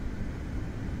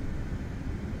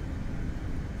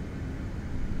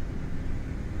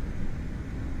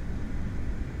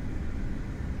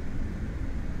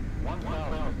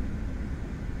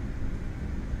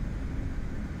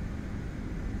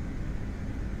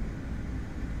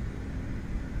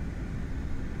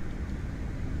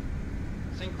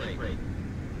 Sync rate.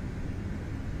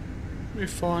 We're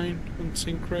fine on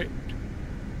sync rate.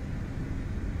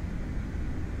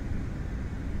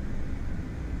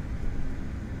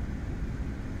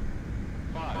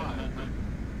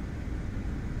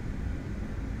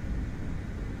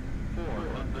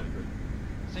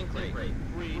 Sync rate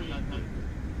 300.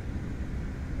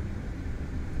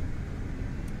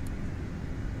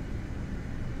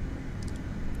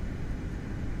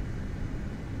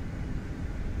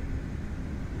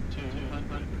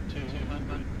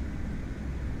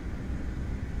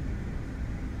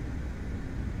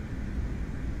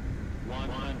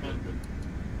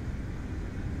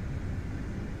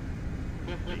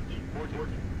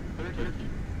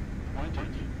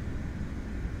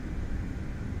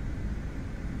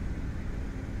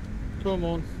 Come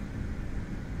on.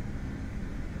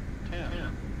 10.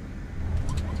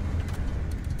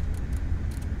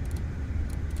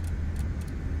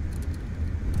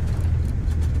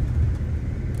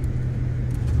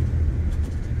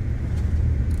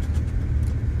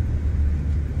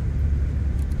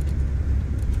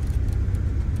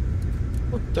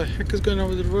 What the heck is going on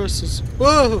with the reverses?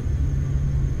 Whoa!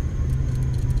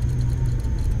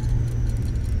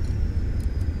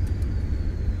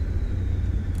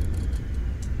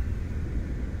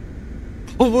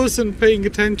 I wasn't paying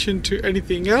attention to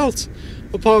anything else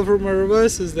apart from my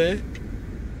reverses there.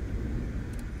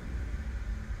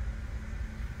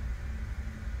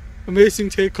 Amazing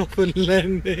takeoff and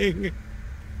landing.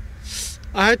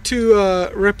 I had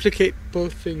to replicate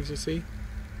both things, you see.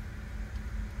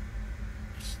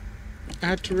 I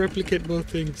had to replicate both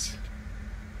things.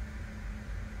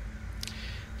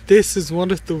 This is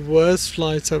one of the worst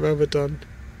flights I've ever done.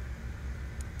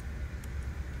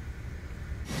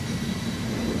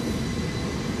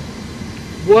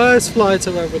 Worst flights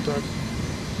I've ever done.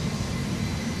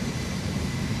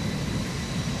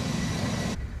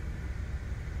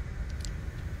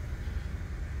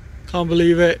 Can't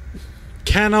believe it.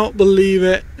 Cannot believe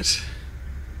it.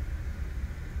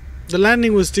 The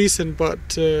landing was decent,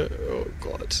 but oh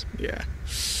god, yeah.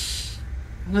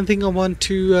 I don't think I want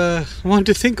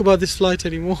to think about this flight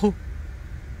anymore.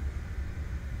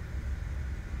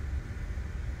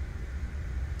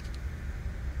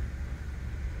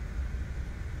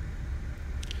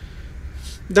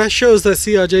 That shows that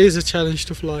CRJ is a challenge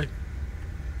to fly.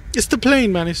 It's the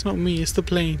plane, man. It's not me. It's the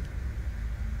plane.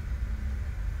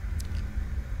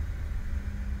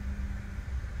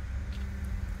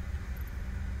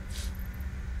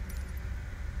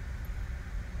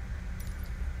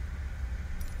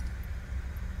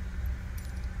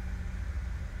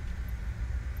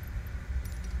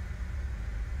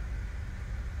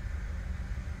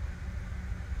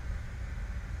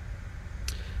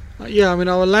 Yeah, I mean,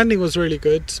 our landing was really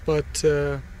good, but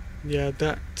yeah,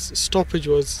 that stoppage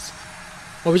was...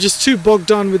 I was just too bogged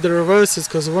down with the reverses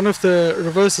because one of the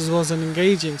reverses wasn't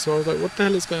engaging, so I was like, what the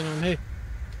hell is going on here?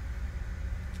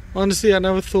 Honestly, I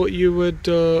never thought you would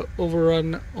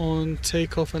overrun on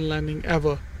takeoff and landing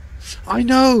ever. I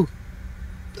know!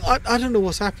 I don't know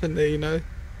what's happened there, you know.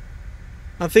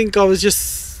 I think I was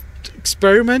just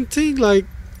experimenting, like,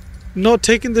 not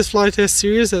taking this flight as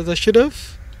serious as I should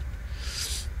have.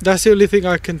 That's the only thing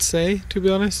I can say, to be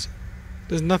honest.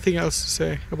 There's nothing else to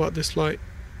say about this flight.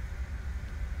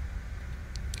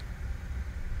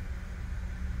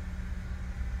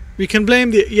 We can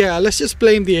blame the... Yeah, let's just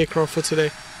blame the aircraft for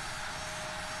today.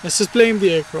 Let's just blame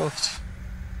the aircraft.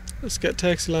 Let's get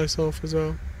taxi lights off as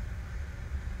well.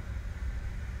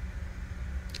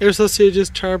 Aerosoft CRJ is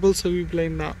terrible, so we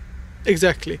blame that.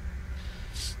 Exactly.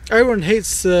 Everyone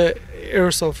hates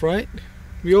Aerosoft, right?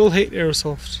 We all hate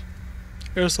Aerosoft.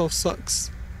 Aerosoft sucks.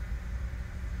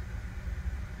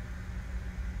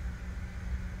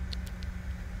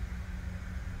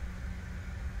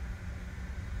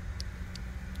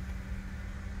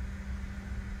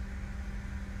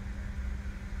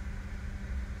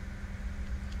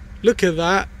 Look at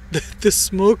that. The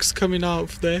smoke's coming out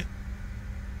of there.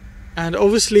 And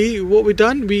obviously, what we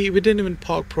done, we didn't even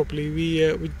park properly. We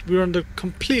were on the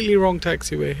completely wrong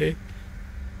taxiway here.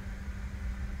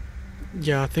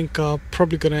 Yeah, I think I'm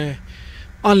probably gonna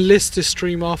unlist this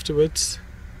stream afterwards.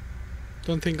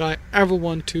 Don't think I ever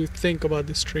want to think about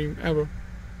this stream ever.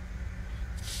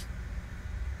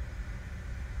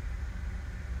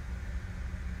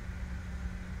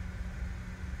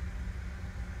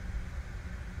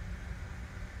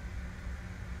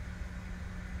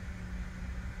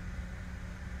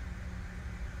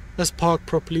 Let's park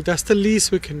properly. That's the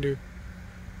least we can do.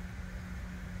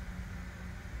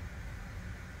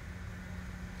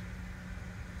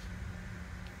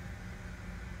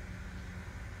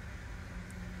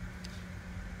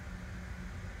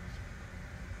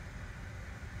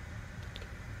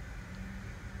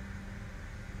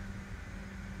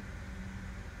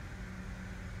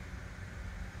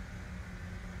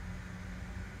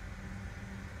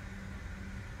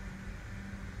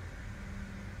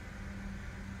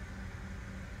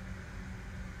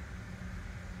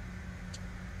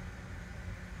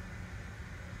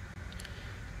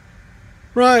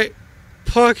 Right,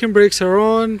 parking brakes are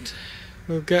on.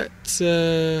 We'll get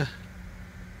our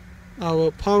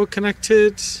power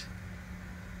connected.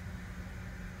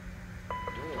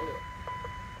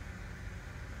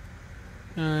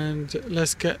 And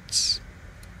let's get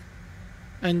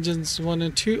engines 1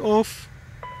 and 2 off.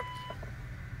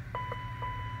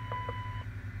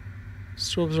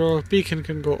 Strobes are off, beacon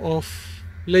can go off.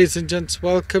 Ladies and gents,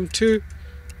 welcome to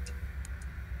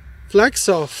Flags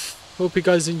Off. Hope you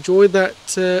guys enjoyed that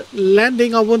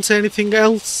landing. I won't say anything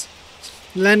else.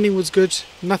 Landing was good.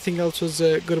 Nothing else was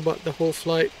good about the whole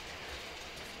flight.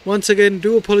 Once again,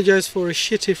 do apologize for a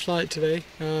shitty flight today.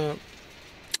 I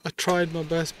tried my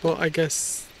best, but I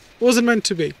guess it wasn't meant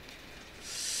to be.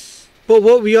 But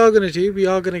what we are going to do, we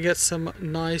are going to get some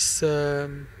nice...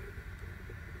 You're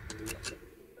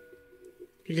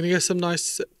going to get some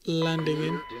nice landing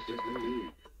in.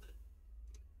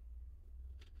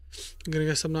 I'm gonna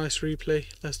get some nice replay.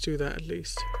 Let's do that at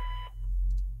least.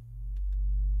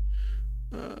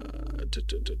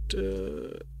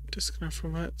 Disconnect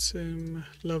from that sim.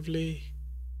 Lovely.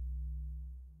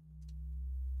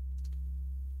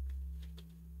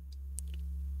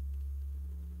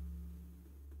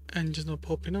 Engines not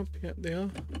popping up. Yep, they are.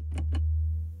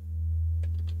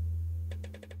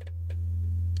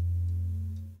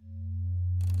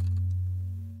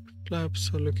 Flaps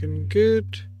are looking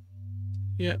good.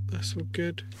 Yeah, that's all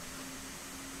good.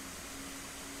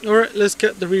 Alright, let's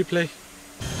get the replay.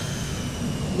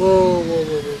 Whoa, whoa, whoa,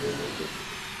 whoa, whoa,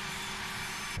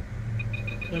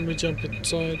 whoa. Let me jump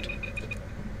inside.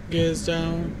 Gears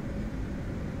down.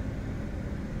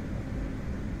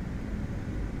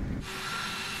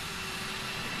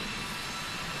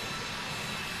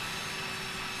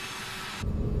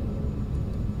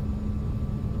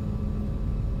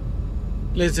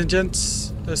 Ladies and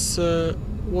gents, let's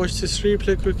watch this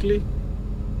replay quickly,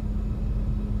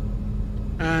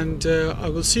 and I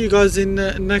will see you guys in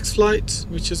next flight,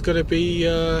 which is going to be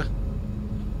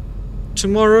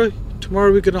tomorrow.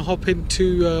 Tomorrow we're going to hop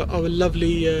into our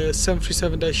lovely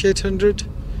 737-800,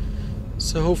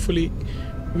 so hopefully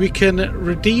we can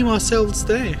redeem ourselves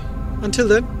there. Until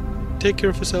then, take care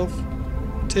of yourself,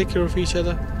 take care of each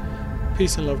other.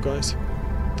 Peace and love, guys.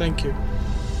 Thank you.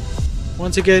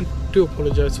 Once again, do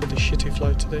apologize for the shitty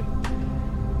flight today.